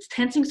is it's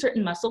tensing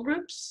certain muscle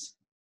groups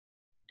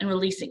and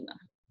releasing them.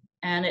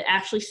 And it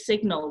actually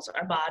signals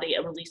our body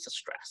a release of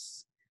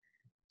stress.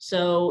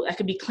 So that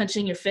could be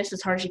clenching your fist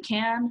as hard as you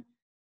can.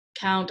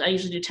 Count, I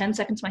usually do 10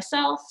 seconds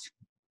myself,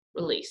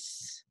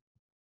 release.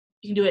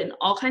 You can do it in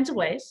all kinds of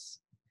ways.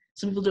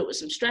 Some people do it with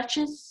some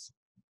stretches.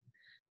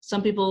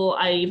 Some people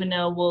I even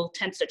know will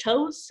tense their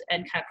toes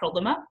and kind of curl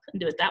them up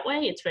and do it that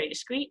way. It's very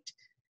discreet.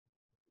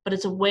 But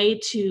it's a way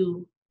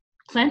to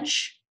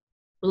clench,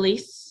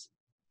 release.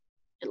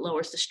 It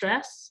lowers the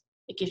stress.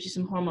 It gives you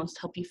some hormones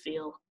to help you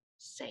feel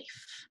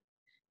safe.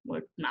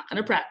 We're not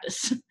going to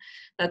practice.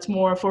 That's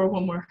more for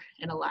when we're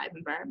in a live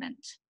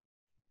environment.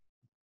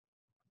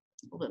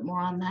 A little bit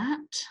more on that.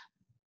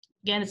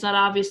 Again, it's not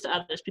obvious to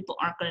others. People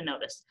aren't going to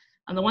notice.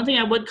 And the one thing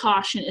I would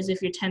caution is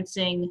if you're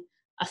tensing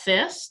a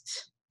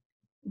fist,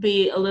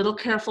 be a little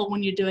careful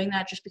when you're doing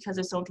that, just because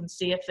if someone can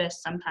see a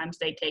fist, sometimes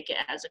they take it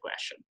as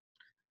aggression.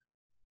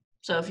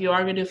 So if you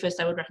are going to do a fist,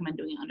 I would recommend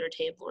doing it under a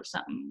table or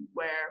something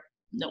where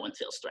no one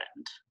feels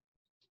threatened.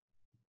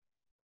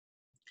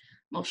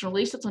 Emotional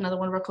release, that's another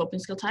one of our coping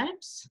skill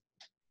types.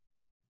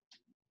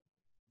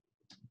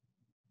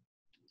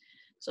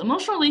 So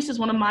emotional release is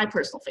one of my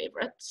personal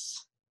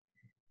favorites.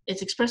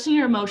 It's expressing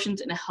your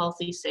emotions in a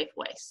healthy, safe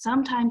way.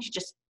 Sometimes you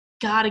just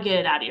gotta get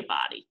it out of your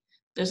body.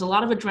 There's a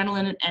lot of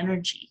adrenaline and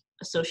energy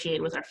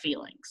associated with our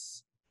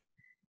feelings.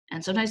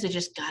 And sometimes they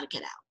just gotta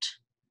get out.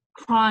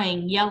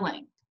 Crying,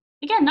 yelling.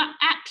 Again, not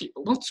at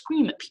people, don't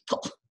scream at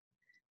people.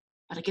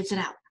 But it gets it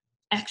out.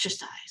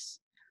 Exercise,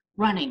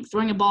 running,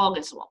 throwing a ball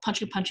against the wall,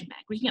 punching a punching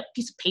bag, breaking up a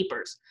piece of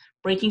papers,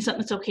 breaking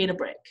something that's okay to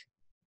break.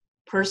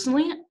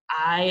 Personally,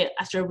 I,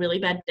 after a really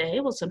bad day,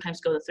 will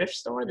sometimes go to the thrift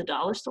store, the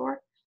dollar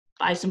store,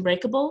 buy some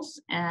breakables,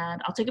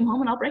 and I'll take them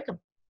home and I'll break them.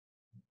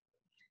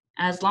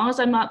 As long as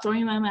I'm not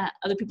throwing them at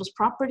other people's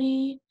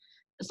property,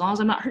 as long as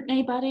I'm not hurting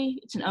anybody,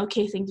 it's an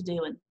okay thing to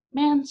do. And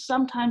man,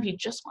 sometimes you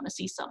just want to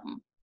see something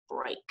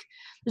break.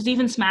 There's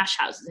even smash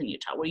houses in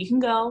Utah where you can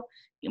go,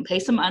 you can pay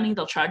some money,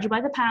 they'll charge you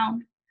by the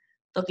pound,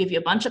 they'll give you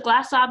a bunch of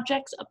glass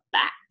objects, a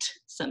bat,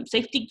 some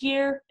safety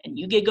gear, and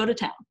you go to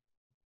town,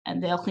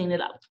 and they'll clean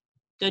it up.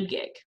 Good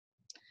gig.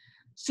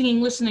 Singing,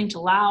 listening to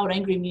loud,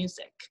 angry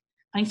music,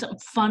 finding something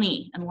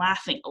funny and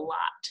laughing a lot,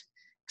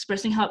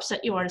 expressing how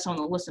upset you are to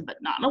someone to listen, but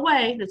not in a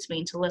way that's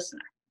mean to the listener.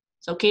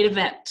 It's okay to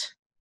vent.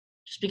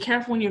 Just be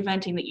careful when you're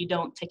venting that you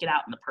don't take it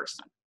out on the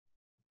person.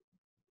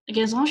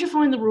 Again, as long as you're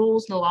following the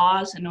rules and the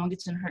laws and no one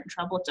gets hurt in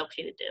trouble, it's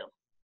okay to do.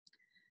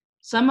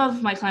 Some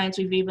of my clients,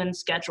 we've even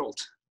scheduled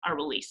our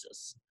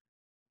releases.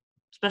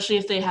 especially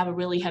if they have a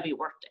really heavy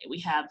work day. We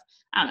have,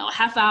 I don't know, a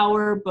half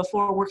hour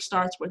before work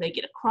starts where they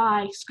get to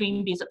cry,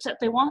 scream, be as upset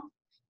they want.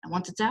 And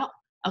once it's out,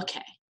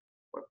 okay,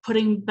 we're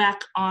putting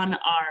back on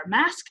our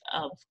mask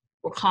of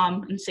we're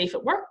calm and safe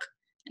at work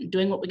and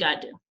doing what we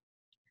gotta do.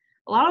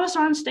 A lot of us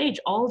are on stage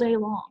all day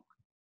long.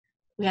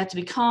 We have to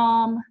be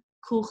calm,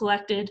 cool,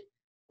 collected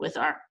with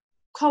our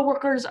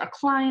coworkers, our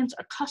clients,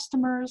 our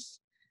customers.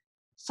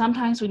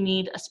 Sometimes we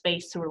need a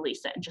space to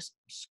release it and just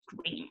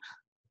scream.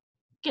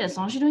 Again, as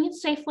long as you're doing it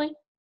safely,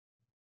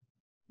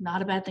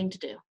 not a bad thing to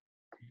do.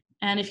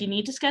 And if you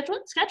need to schedule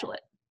it, schedule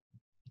it.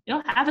 You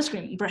don't have a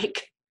screaming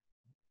break.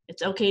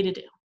 It's okay to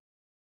do.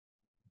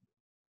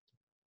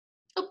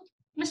 Oh,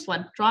 missed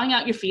one. Drawing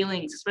out your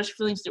feelings, especially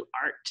feelings through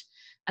art.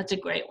 That's a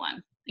great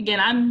one. Again,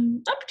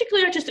 I'm not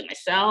particularly artistic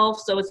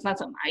myself, so it's not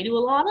something I do a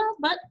lot of,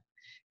 but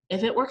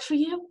if it works for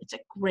you, it's a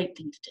great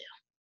thing to do.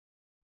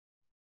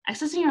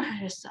 Accessing your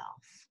higher self.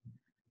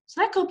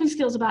 So that coping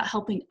skill is about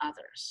helping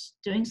others,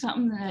 doing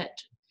something that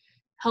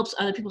helps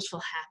other people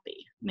feel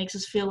happy, makes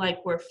us feel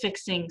like we're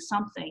fixing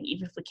something,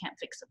 even if we can't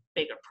fix a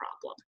bigger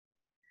problem.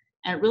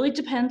 And it really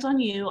depends on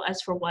you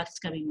as for what's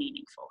going to be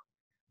meaningful.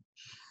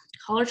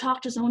 Call or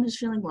talk to someone who's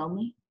feeling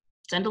lonely.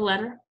 Send a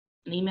letter,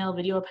 an email,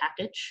 video, or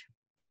package.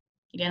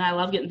 Again, I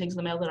love getting things in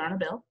the mail that aren't a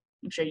bill.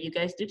 I'm sure you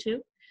guys do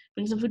too.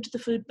 Bring some food to the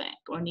food bank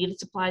or needed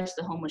supplies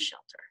to the homeless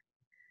shelter.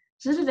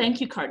 Send a thank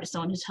you card to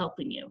someone who's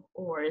helping you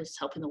or is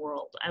helping the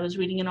world. I was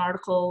reading an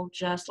article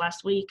just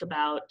last week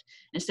about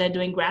instead of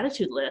doing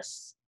gratitude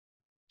lists,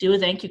 do a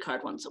thank you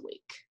card once a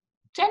week.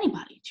 To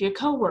anybody, to your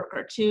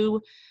coworker,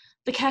 to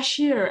the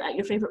cashier at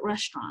your favorite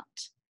restaurant.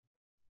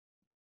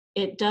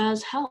 It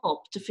does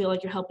help to feel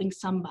like you're helping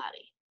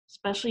somebody,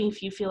 especially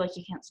if you feel like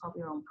you can't solve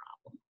your own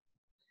problem.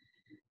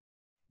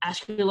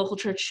 Ask your local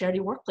church charity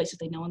workplace if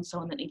they know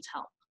someone that needs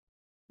help.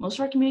 Most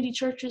of our community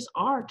churches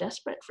are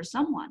desperate for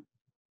someone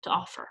to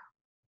offer.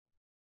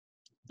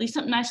 Leave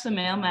something nice to the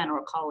mailman or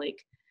a colleague.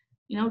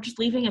 You know, just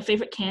leaving a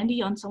favorite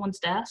candy on someone's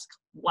desk,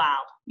 wow,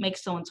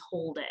 makes someone's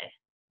whole day.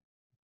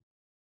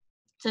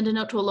 Send a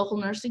note to a local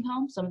nursing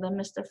home. Some of them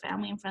miss their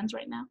family and friends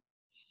right now.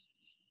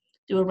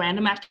 Do a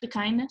random act of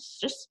kindness.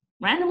 Just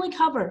randomly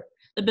cover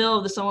the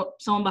bill of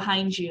someone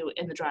behind you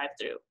in the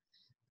drive-thru.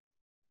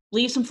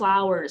 Leave some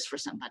flowers for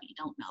somebody you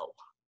don't know.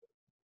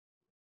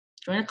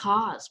 Join a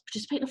cause.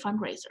 Participate in a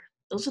fundraiser.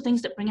 Those are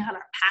things that bring out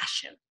our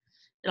passion.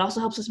 It also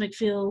helps us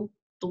feel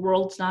the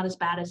world's not as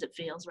bad as it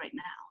feels right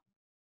now.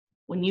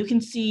 When you can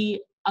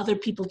see other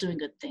people doing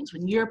good things,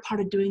 when you're a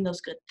part of doing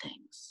those good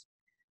things,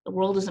 the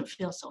world doesn't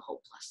feel so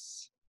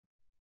hopeless.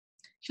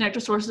 Connect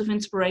with sources of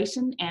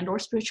inspiration and or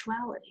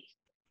spirituality.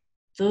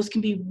 Those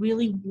can be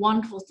really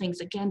wonderful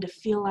things, again, to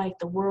feel like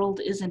the world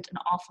isn't an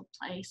awful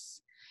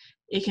place.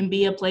 It can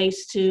be a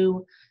place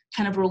to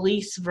kind of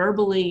release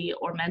verbally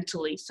or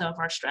mentally some of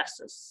our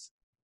stresses.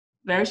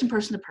 Varies from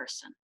person to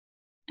person.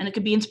 And it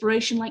could be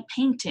inspiration like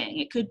painting.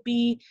 It could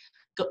be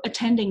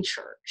attending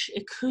church.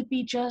 It could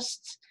be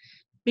just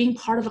being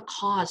part of a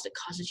cause that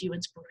causes you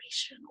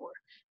inspiration or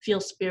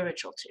feels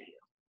spiritual to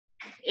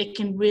you. It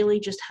can really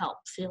just help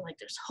feel like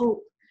there's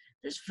hope,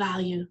 there's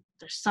value,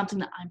 there's something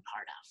that I'm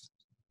part of.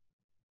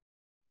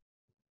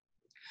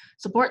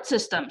 Support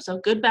system. So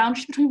good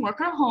boundaries between work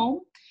and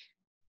home.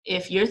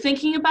 If you're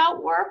thinking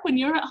about work when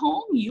you're at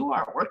home, you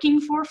are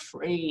working for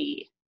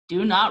free.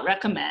 Do not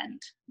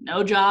recommend.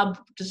 No job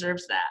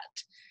deserves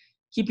that.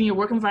 Keeping your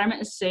work environment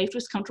as safe,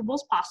 as comfortable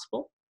as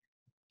possible.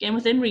 Again,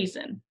 within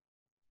reason.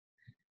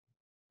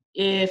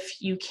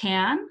 If you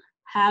can,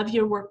 have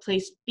your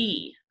workplace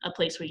be a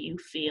place where you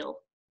feel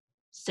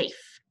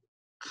safe,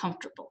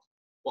 comfortable,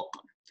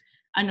 welcome.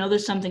 I know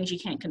there's some things you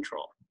can't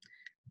control.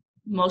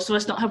 Most of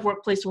us don't have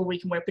workplace where we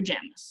can wear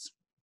pajamas.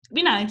 It'd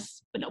be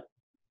nice, but no.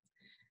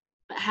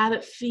 But have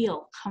it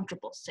feel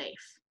comfortable,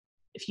 safe.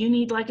 If you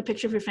need like a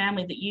picture of your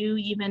family that you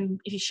even,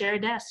 if you share a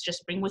desk,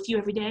 just bring with you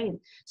every day and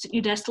sit in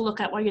your desk to look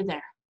at while you're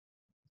there.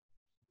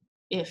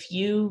 If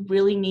you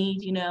really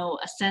need,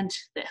 a scent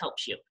that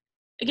helps you.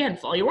 Again,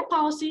 follow your work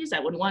policies. I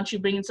wouldn't want you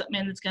bringing something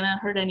in that's gonna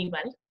hurt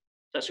anybody,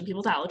 especially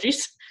people with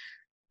allergies.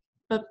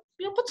 But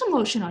put some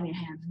lotion on your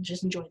hands and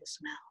just enjoy the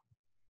smell.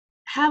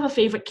 Have a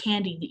favorite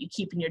candy that you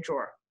keep in your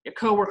drawer. Your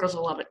coworkers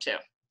will love it too.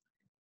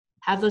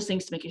 Have those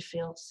things to make you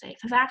feel safe.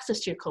 Have access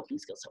to your coping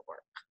skills at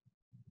work.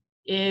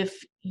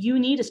 If you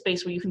need a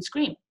space where you can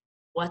scream,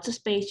 what's a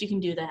space you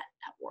can do that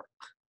at work?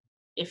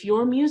 If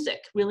your music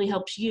really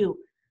helps you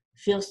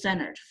feel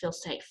centered, feel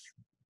safe,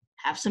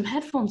 have some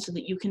headphones so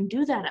that you can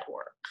do that at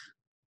work.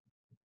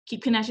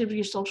 Keep connected with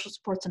your social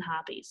supports and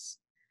hobbies.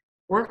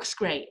 Work's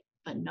great,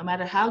 but no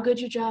matter how good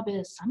your job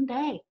is,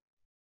 someday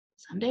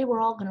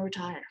we're all gonna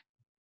retire.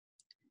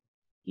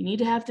 You need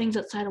to have things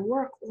outside of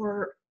work,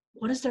 or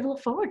what is there to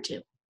look forward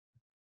to?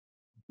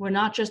 We're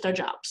not just our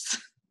jobs.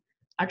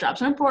 Our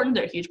jobs are important,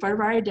 they're a huge part of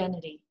our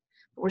identity,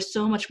 but we're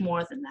so much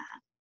more than that.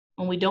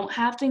 When we don't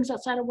have things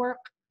outside of work,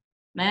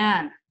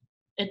 man,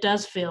 it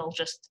does feel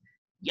just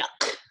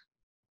yuck.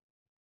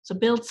 So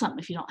build something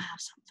if you don't have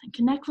something.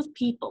 Connect with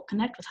people,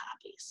 connect with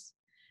hobbies.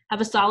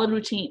 Have a solid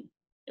routine.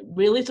 It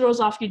really throws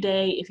off your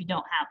day if you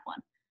don't have one.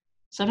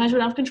 Sometimes we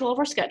don't have control of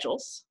our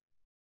schedules,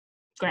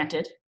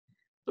 granted,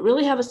 but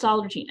really have a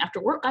solid routine.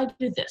 After work, I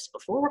do this.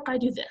 Before work, I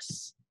do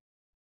this.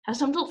 Have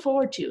something to look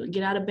forward to and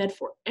get out of bed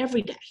for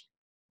every day.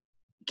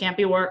 It can't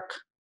be work.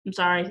 I'm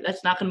sorry,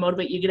 that's not going to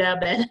motivate you to get out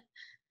of bed.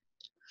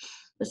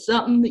 It's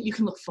something that you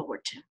can look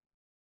forward to.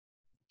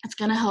 It's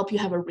going to help you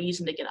have a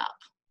reason to get up.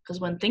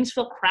 Because when things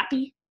feel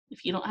crappy,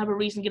 if you don't have a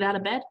reason to get out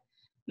of bed,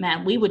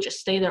 man, we would just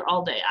stay there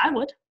all day. I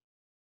would.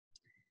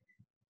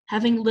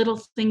 Having little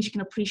things you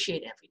can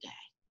appreciate every day.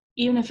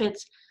 Even if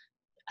it's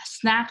a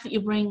snack that you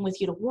bring with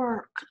you to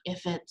work,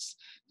 if it's,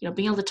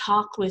 being able to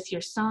talk with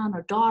your son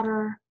or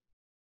daughter,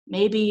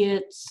 maybe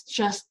it's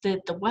just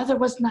that the weather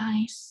was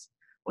nice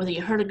or that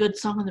you heard a good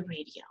song on the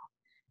radio.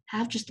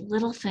 Have just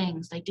little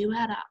things. They do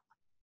add up.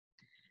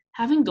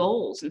 Having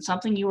goals and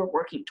something you are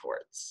working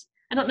towards.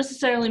 I don't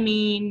necessarily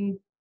mean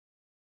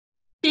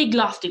big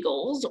lofty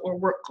goals or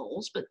work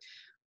goals, but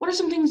what are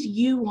some things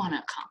you want to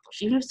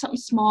accomplish? Even if it's something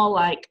small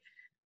like,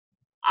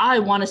 I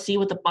want to see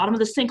what the bottom of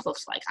the sink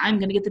looks like. I'm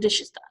going to get the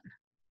dishes done.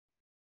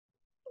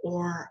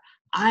 Or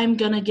I'm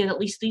going to get at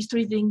least these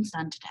 3 things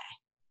done today.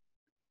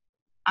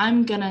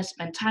 I'm going to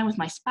spend time with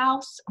my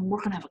spouse and we're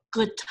going to have a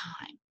good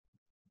time.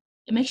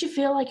 It makes you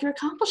feel like you're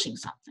accomplishing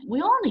something.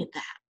 We all need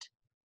that.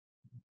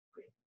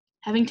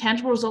 Having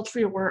tangible results for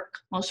your work.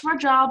 Most of our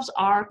jobs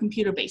are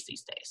computer-based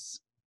these days.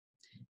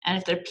 And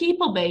if they're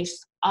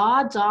people-based,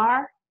 odds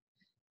are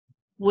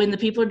when the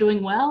people are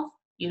doing well,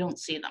 you don't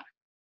see them.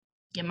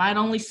 You might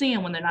only see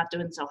them when they're not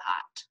doing so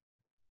hot.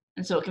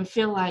 And so it can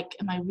feel like,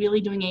 am I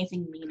really doing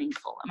anything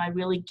meaningful? Am I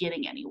really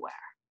getting anywhere?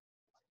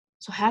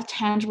 So have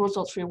tangible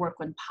results for your work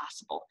when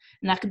possible.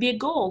 And that could be a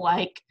goal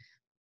like,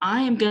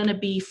 I am going to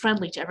be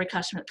friendly to every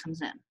customer that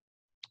comes in.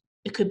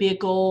 It could be a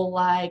goal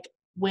like,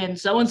 when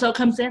so-and-so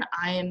comes in,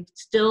 I am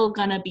still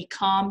going to be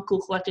calm, cool,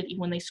 collected,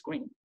 even when they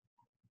scream.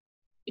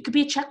 It could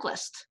be a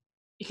checklist.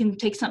 You can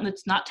take something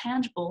that's not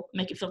tangible,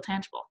 make it feel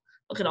tangible.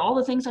 Look at all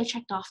the things I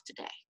checked off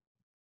today.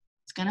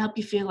 It's going to help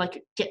you feel like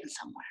you're getting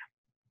somewhere.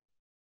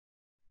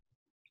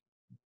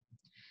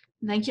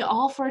 Thank you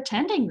all for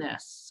attending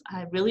this.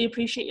 I really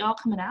appreciate you all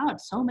coming out.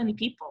 So many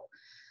people.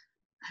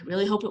 I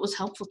really hope it was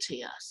helpful to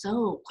you.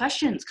 So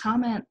questions,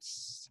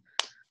 comments,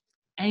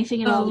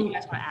 anything at all that you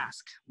guys want to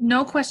ask?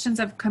 No questions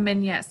have come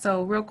in yet.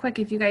 So real quick,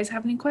 if you guys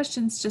have any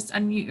questions, just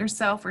unmute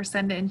yourself or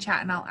send it in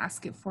chat and I'll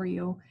ask it for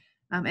you.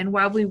 And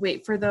while we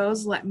wait for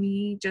those, let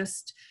me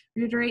just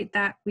reiterate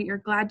that we are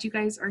glad you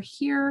guys are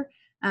here.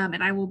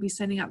 And I will be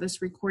sending out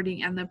this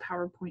recording and the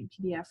PowerPoint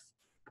PDF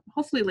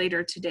hopefully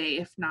later today,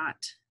 if not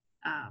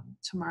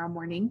tomorrow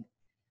morning.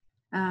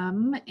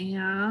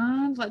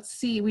 And let's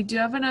see, we do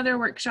have another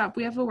workshop.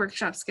 We have a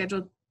workshop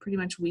scheduled pretty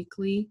much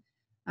weekly.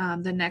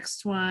 The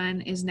next one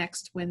is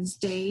next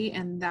Wednesday,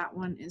 and that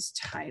one is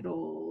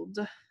titled,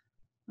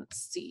 let's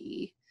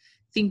see,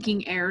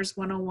 Thinking Heirs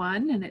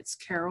 101, and it's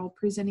Carol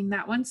presenting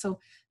that one. So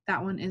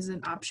that one is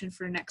an option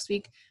for next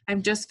week.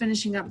 I'm just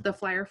finishing up the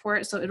flyer for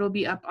it, so it'll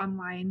be up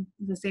online,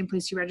 the same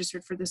place you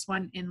registered for this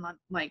one, in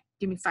like,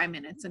 give me 5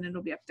 minutes and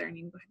it'll be up there and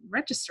you can go ahead and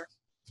register.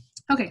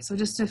 Okay, so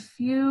just a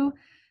few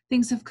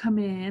things have come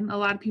in. A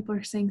lot of people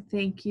are saying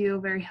thank you,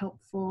 very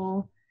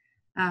helpful.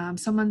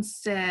 Someone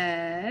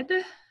said,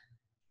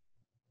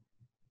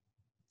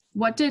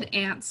 what did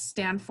ANTS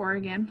stand for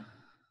again?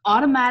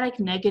 Automatic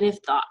negative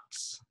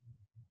thoughts.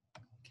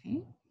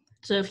 Okay.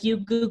 So if you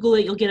Google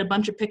it, you'll get a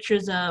bunch of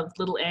pictures of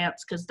little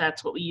ants because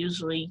that's what we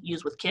usually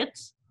use with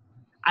kids.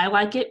 I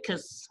like it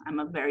because I'm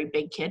a very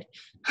big kid.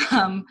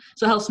 So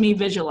it helps me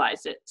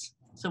visualize it.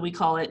 So we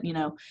call it,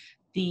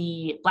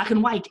 the black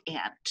and white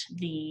ant,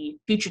 the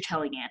future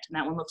telling ant, and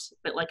that one looks a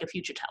bit like a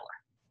future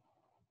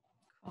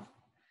teller.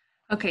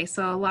 Okay,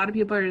 so a lot of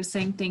people are just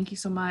saying thank you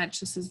so much.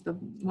 This is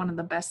one of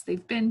the best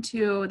they've been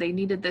to. They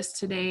needed this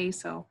today,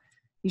 so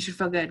you should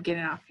feel good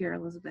getting off here,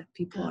 Elizabeth.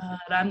 People,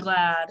 good. I'm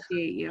glad.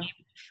 Appreciate you.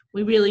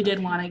 We really did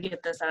want to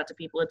get this out to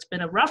people. It's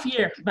been a rough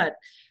year, but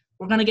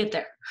we're going to get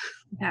there.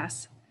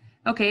 Yes.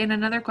 Okay, and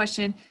another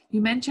question.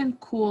 You mentioned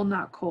cool,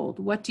 not cold.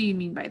 What do you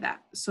mean by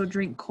that? So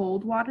drink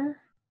cold water?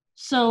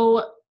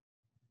 So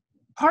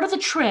part of the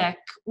trick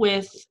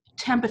with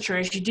temperature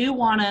is you do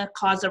want to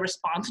cause a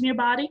response in your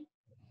body.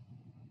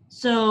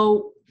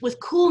 So with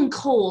cool and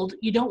cold,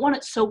 you don't want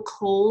it so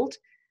cold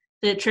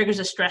that it triggers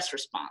a stress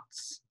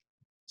response.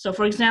 So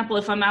for example,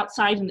 if I'm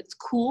outside and it's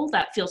cool,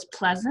 that feels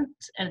pleasant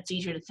and it's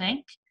easier to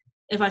think.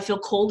 If I feel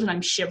cold and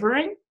I'm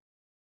shivering,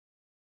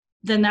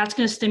 then that's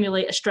going to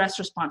stimulate a stress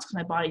response because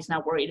my body's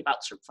now worried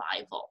about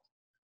survival.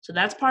 So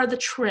that's part of the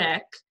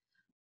trick.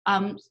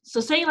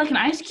 So say like an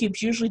ice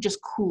cube's usually just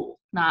cool,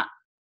 not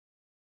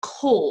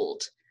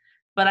cold.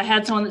 But I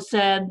had someone that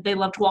said they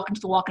love to walk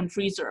into the walk-in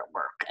freezer at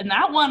work. And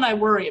that one I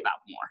worry about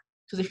more.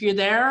 Because if you're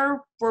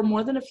there for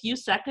more than a few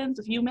seconds,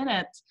 a few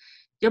minutes,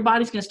 your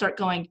body's going to start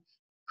going,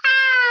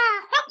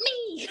 help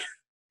me.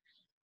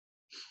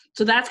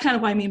 So that's kind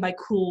of what I mean by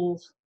cool,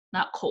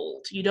 not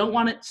cold. You don't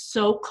want it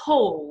so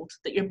cold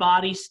that your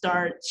body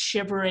starts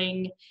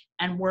shivering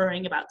and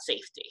worrying about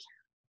safety.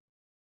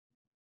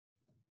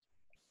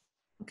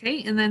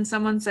 Okay, and then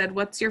someone said,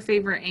 what's your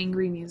favorite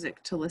angry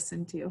music to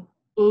listen to?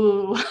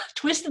 Ooh,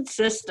 Twisted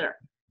Sister.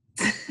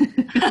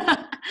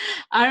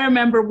 I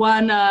remember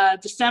one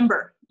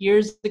December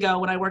years ago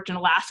when I worked in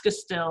Alaska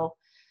still,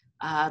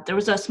 there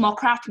was a small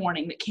craft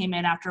warning that came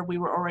in after we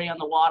were already on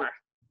the water.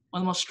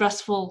 One of the most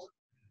stressful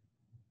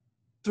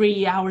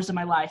 3 hours of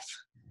my life.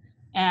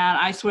 And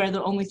I swear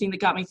the only thing that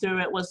got me through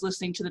it was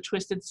listening to the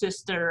Twisted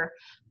Sister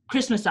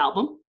Christmas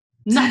album.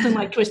 Nothing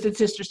like Twisted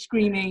Sister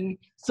screaming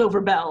Silver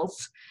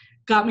Bells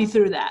got me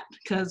through that,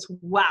 because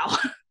wow.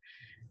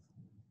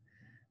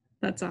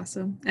 That's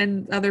awesome.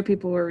 And other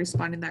people were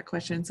responding to that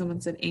question. Someone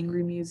said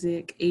angry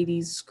music,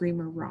 80s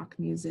screamer rock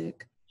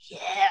music.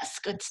 Yes,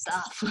 good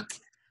stuff.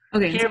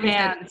 Okay. Hair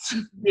bands.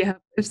 Yeah.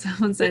 If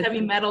someone said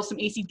heavy metal, some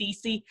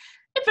AC/DC,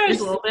 it varies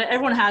a little bit.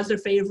 Everyone has their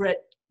favorite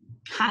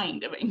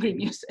kind of angry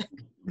music.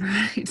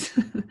 Right.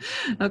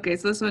 Okay,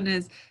 so this one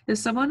is, if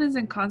someone is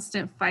in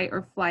constant fight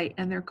or flight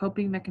and their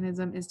coping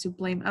mechanism is to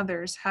blame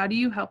others, how do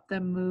you help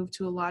them move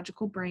to a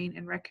logical brain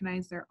and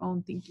recognize their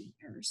own thinking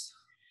errors?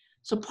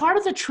 So part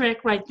of the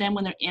trick right then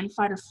when they're in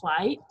fight or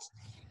flight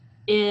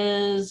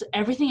is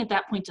everything at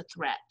that point's a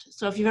threat.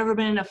 So if you've ever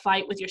been in a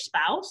fight with your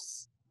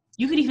spouse,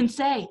 you could even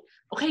say,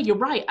 okay, you're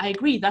right, I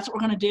agree, that's what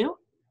we're gonna do.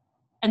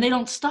 And they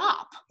don't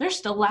stop. They're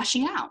still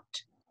lashing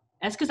out.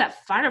 That's because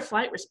that fight or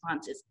flight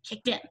response is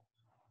kicked in.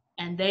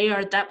 And they are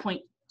at that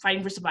point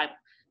fighting for survival.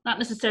 Not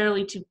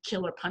necessarily to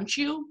kill or punch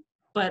you,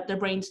 but their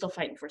brain's still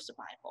fighting for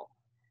survival.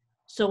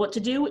 So what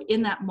to do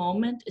in that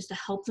moment is to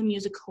help them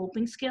use a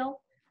coping skill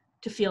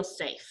to feel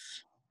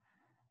safe.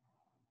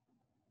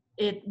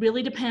 It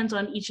really depends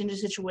on each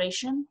individual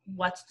situation,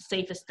 what's the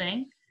safest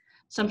thing.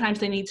 Sometimes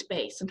they need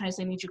space, sometimes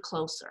they need you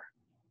closer.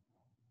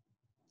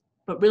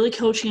 But really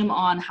coaching them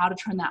on how to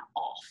turn that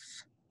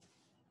off.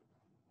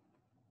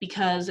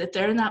 Because if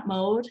they're in that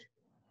mode,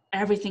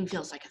 everything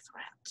feels like a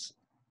threat.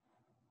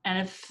 And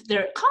if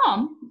they're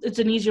calm, it's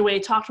an easier way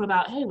to talk to them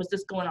about, hey, what's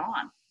this going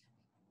on?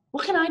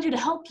 What can I do to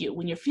help you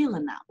when you're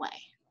feeling that way?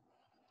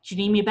 Do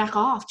you need me to back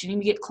off? Do you need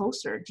me to get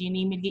closer? Do you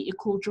need me to get you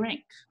a cool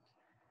drink?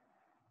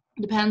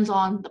 It depends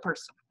on the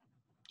person.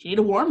 Do you need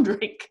a warm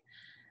drink?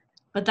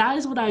 But that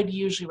is what I would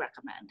usually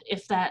recommend.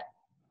 If that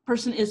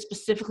person is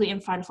specifically in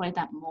fight or flight at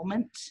that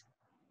moment,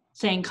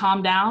 saying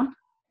calm down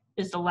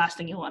is the last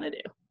thing you want to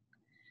do.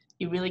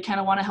 You really kind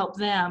of want to help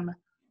them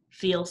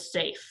feel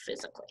safe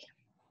physically.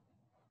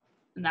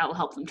 And that will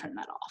help them turn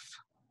that off.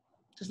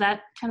 Does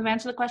that kind of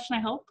answer the question, I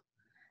hope?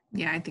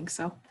 Yeah, I think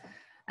so.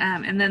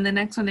 And then the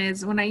next one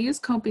is, when I use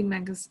coping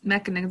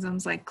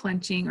mechanisms like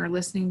clenching or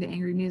listening to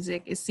angry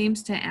music, it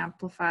seems to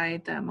amplify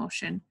the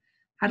emotion.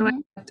 How do I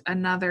select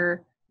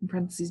another, in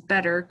parentheses,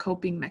 better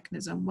coping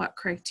mechanism? What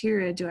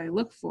criteria do I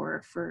look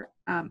for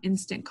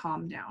instant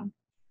calm down?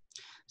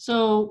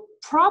 So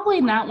probably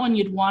in that one,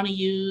 you'd want to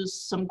use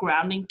some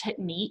grounding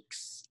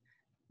techniques.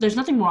 There's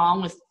nothing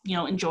wrong with,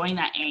 enjoying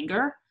that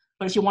anger,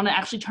 but if you want to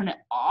actually turn it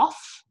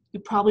off, you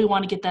probably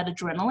want to get that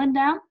adrenaline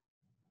down.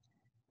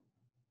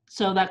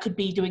 So that could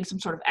be doing some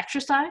sort of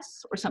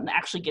exercise or something that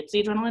actually gets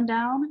the adrenaline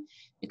down.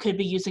 It could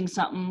be using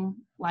something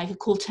like a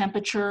cool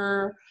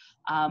temperature,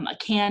 a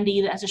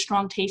candy that has a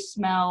strong taste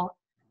smell,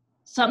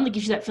 something that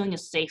gives you that feeling of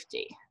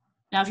safety.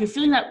 Now, if you're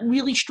feeling that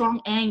really strong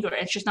anger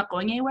and it's just not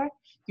going anywhere,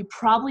 you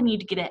probably need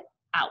to get it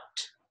out.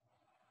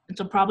 And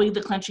so probably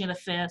the clenching of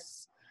the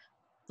fists,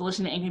 the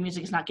listening to angry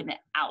music is not getting it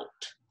out.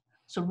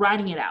 So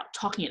writing it out,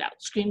 talking it out,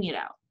 screaming it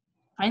out.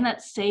 Find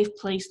that safe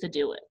place to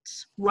do it.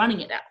 Running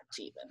it out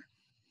even.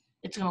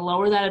 It's going to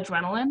lower that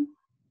adrenaline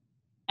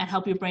and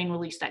help your brain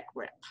release that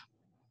grip.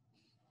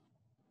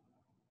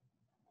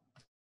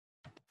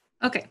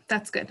 Okay,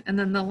 that's good. And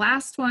then the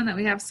last one that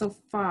we have so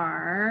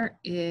far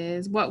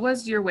is, what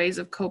was your ways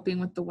of coping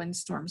with the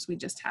windstorms we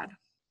just had?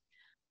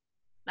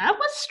 That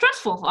was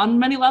stressful on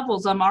many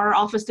levels. Our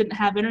office didn't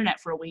have internet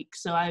for a week,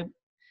 so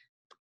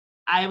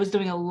I was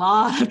doing a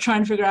lot of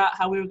trying to figure out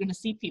how we were going to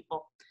see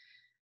people.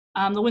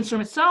 The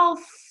windstorm itself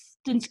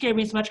didn't scare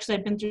me as much because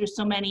I'd been through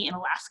so many in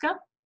Alaska.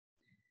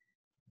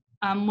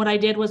 What I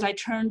did was I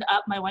turned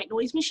up my white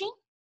noise machine.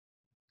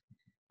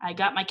 I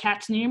got my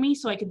cats near me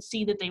so I could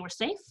see that they were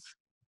safe.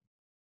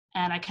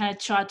 And I kind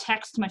of shot a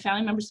text to my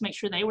family members to make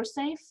sure they were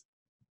safe.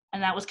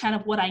 And that was kind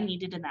of what I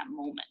needed in that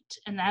moment.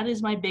 And that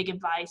is my big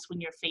advice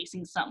when you're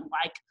facing something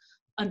like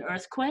an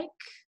earthquake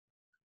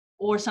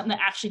or something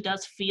that actually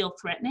does feel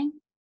threatening.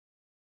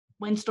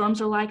 Windstorms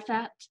are like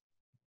that.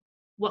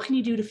 What can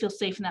you do to feel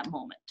safe in that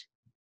moment?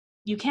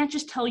 You can't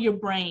just tell your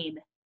brain,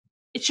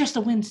 it's just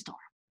a windstorm.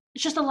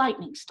 It's just a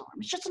lightning storm.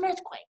 It's just an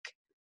earthquake.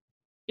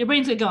 Your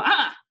brain's gonna go,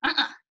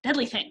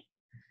 deadly thing.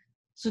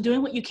 So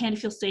doing what you can to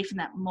feel safe in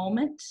that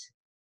moment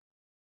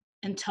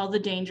until the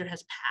danger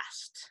has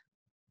passed.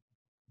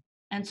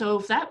 And so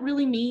if that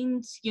really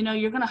means,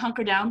 you're gonna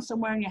hunker down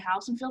somewhere in your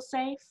house and feel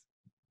safe,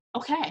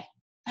 okay,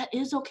 that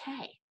is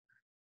okay.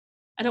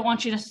 I don't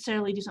want you to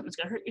necessarily do something that's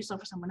gonna hurt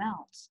yourself or someone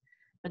else,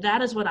 but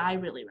that is what I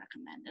really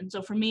recommend. And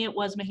so for me, it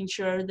was making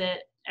sure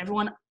that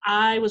everyone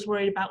I was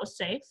worried about was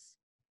safe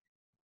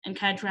and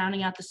kind of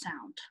drowning out the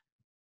sound.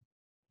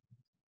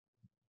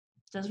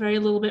 It does vary a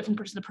little bit from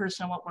person to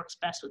person on what works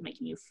best with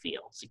making you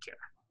feel secure.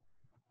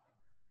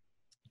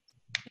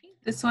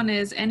 This one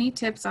is, any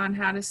tips on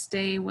how to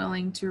stay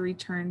willing to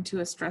return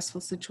to a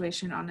stressful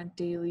situation on a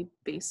daily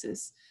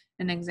basis?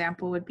 An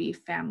example would be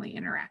family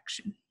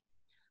interaction.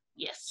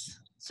 Yes.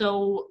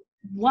 So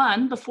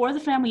one, before the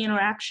family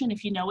interaction,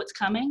 if you know it's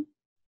coming,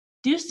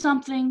 do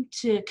something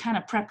to kind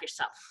of prep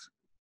yourself.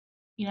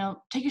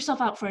 Take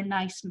yourself out for a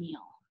nice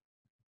meal.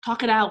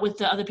 Talk it out with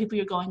the other people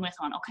you're going with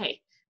on, okay,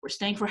 we're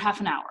staying for half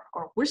an hour,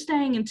 or we're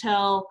staying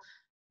until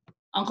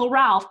Uncle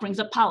Ralph brings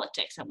up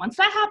politics. And once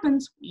that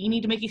happens, you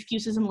need to make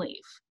excuses and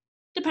leave,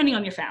 depending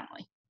on your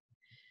family.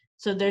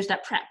 So there's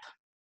that prep.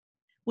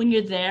 When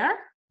you're there,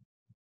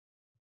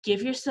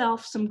 give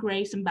yourself some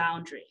grace and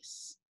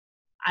boundaries.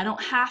 I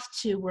don't have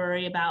to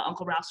worry about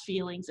Uncle Ralph's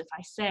feelings if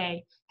I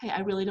say, hey, I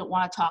really don't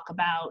want to talk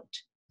about,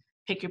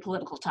 pick your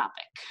political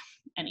topic,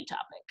 any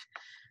topic.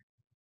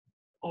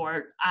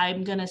 Or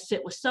I'm going to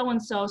sit with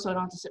so-and-so, so I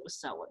don't have to sit with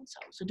so-and-so.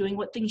 So doing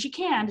what things you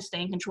can to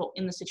stay in control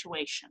in the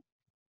situation.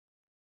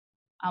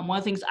 One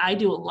of the things I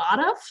do a lot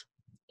of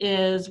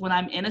is when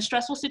I'm in a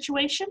stressful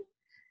situation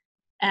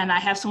and I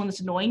have someone that's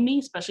annoying me,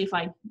 especially if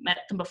I met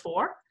them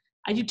before,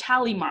 I do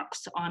tally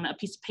marks on a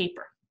piece of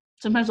paper.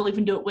 Sometimes I'll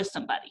even do it with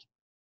somebody.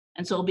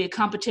 And so it'll be a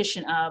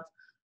competition of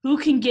who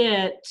can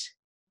get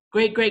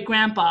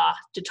great-great-grandpa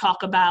to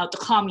talk about the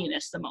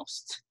communists the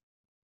most.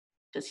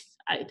 Because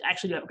I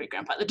actually do have a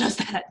great-grandpa that does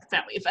that at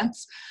family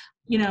events.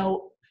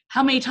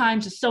 How many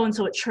times is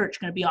so-and-so at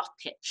church going to be off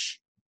pitch?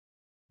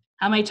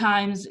 How many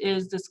times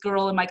is this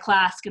girl in my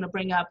class going to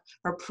bring up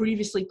her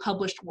previously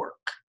published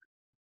work?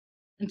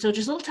 And so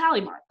just little tally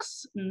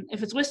marks. And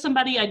if it's with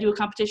somebody, I do a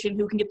competition,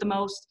 who can get the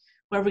most.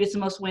 Whoever gets the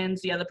most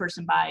wins, the other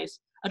person buys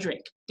a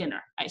drink,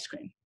 dinner, ice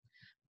cream.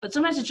 But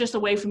sometimes it's just a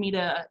way for me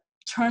to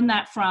turn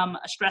that from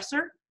a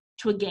stressor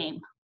to a game.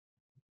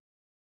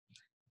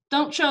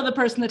 Don't show the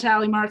person the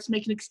tally marks,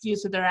 make an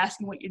excuse if they're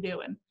asking what you're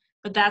doing.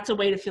 But that's a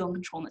way to feel in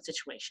control in that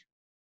situation.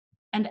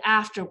 And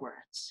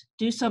afterwards,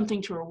 do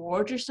something to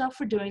reward yourself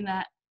for doing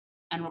that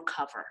and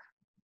recover.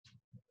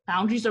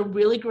 Boundaries are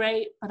really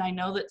great, but I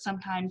know that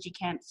sometimes you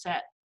can't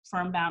set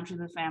firm boundaries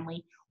with the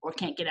family or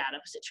can't get out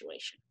of a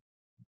situation.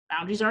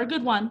 Boundaries are a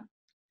good one,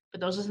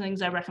 but those are the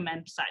things I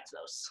recommend besides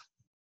those.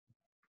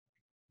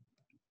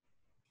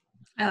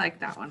 I like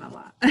that one a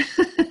lot.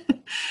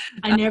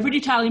 I never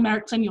do tally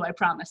marks on you, I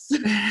promise.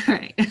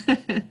 Right.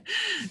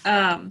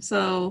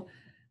 So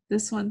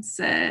this one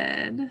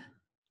said,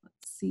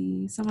 let's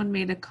see, someone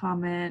made a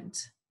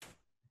comment.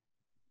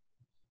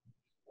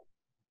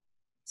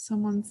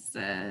 Someone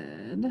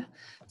said,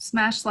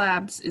 Smash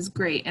Labs is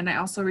great, and I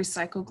also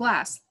recycle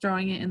glass.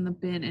 Throwing it in the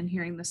bin and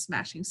hearing the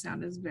smashing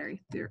sound is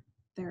very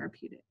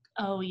therapeutic.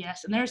 Oh,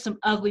 yes. And there's some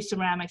ugly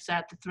ceramics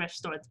at the thrift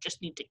store that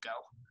just need to go.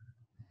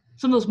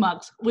 Some of those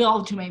mugs. We all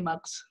have too many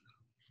mugs.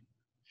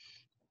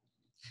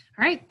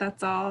 All right,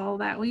 that's all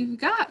that we've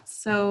got.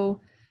 So,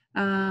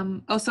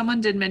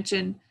 someone did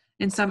mention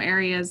in some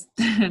areas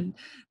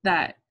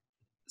that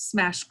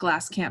smashed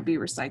glass can't be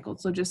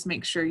recycled. So just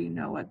make sure you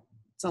know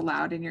what's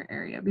allowed in your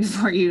area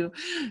before you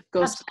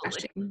go Absolutely.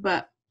 smashing.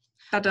 But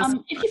that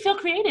doesn't. If you feel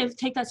creative,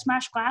 take that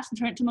smashed glass and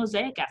turn it to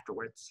mosaic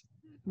afterwards.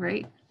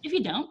 Right. If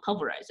you don't,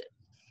 pulverize it.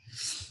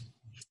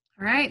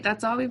 All right,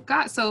 that's all we've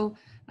got. So,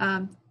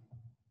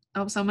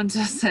 someone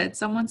just said,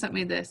 someone sent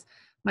me this.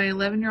 My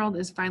 11-year-old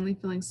is finally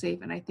feeling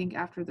safe, and I think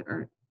after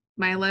the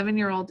my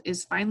 11-year-old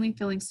is finally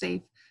feeling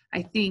safe,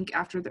 I think,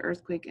 after the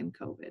earthquake and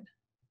COVID.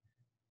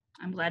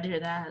 I'm glad to hear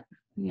that.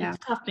 Yeah.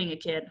 It's tough being a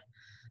kid,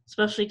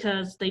 especially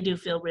because they do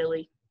feel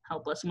really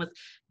helpless. And with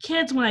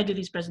kids, when I do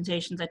these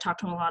presentations, I talk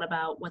to them a lot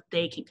about what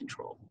they can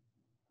control.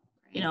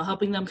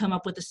 Helping them come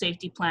up with a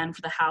safety plan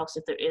for the house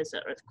if there is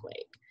an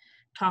earthquake.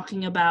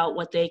 Talking about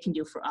what they can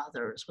do for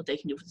others, what they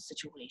can do for the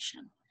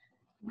situation.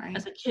 Right.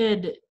 As a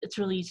kid, it's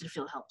really easy to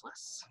feel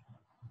helpless.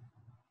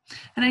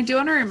 And I do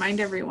want to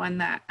remind everyone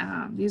that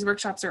these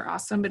workshops are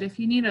awesome, but if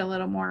you need a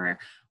little more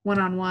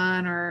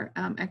one-on-one or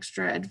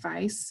extra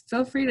advice,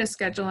 feel free to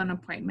schedule an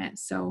appointment.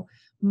 So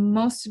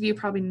most of you,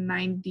 probably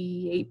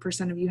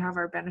 98% of you, have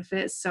our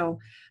benefits. So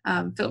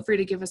feel free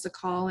to give us a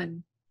call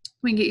and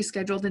we can get you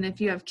scheduled. And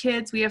if you have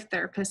kids, we have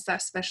therapists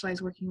that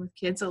specialize working with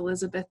kids.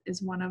 Elizabeth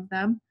is one of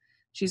them.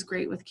 She's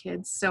great with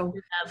kids. So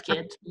we love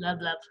kids. Love.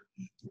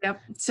 Yep.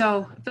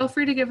 So feel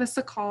free to give us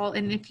a call.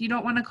 And if you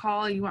don't want to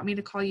call, you want me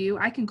to call you,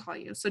 I can call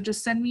you. So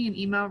just send me an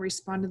email,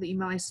 respond to the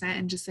email I sent,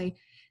 and just say,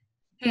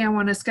 hey, I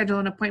want to schedule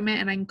an appointment,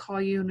 and I can call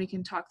you and we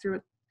can talk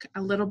through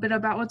a little bit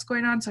about what's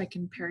going on so I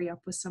can pair you up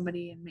with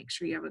somebody and make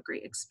sure you have a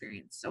great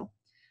experience. So,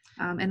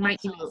 and my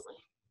email,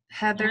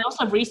 Heather. And we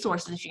also have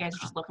resources if you guys are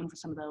just looking for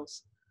some of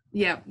those.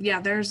 Yeah,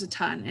 there's a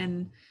ton,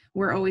 and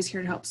we're always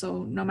here to help.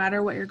 So no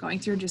matter what you're going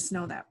through, just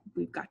know that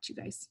we've got you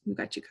guys. We've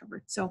got you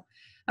covered. So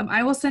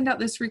I will send out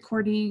this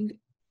recording,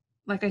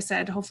 like I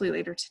said, hopefully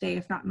later today,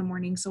 if not in the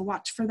morning. So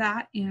watch for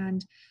that.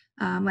 And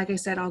like I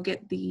said, I'll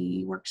get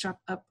the workshop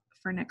up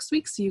for next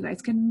week so you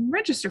guys can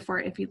register for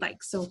it if you'd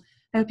like. So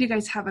I hope you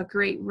guys have a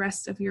great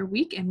rest of your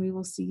week, and we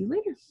will see you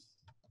later.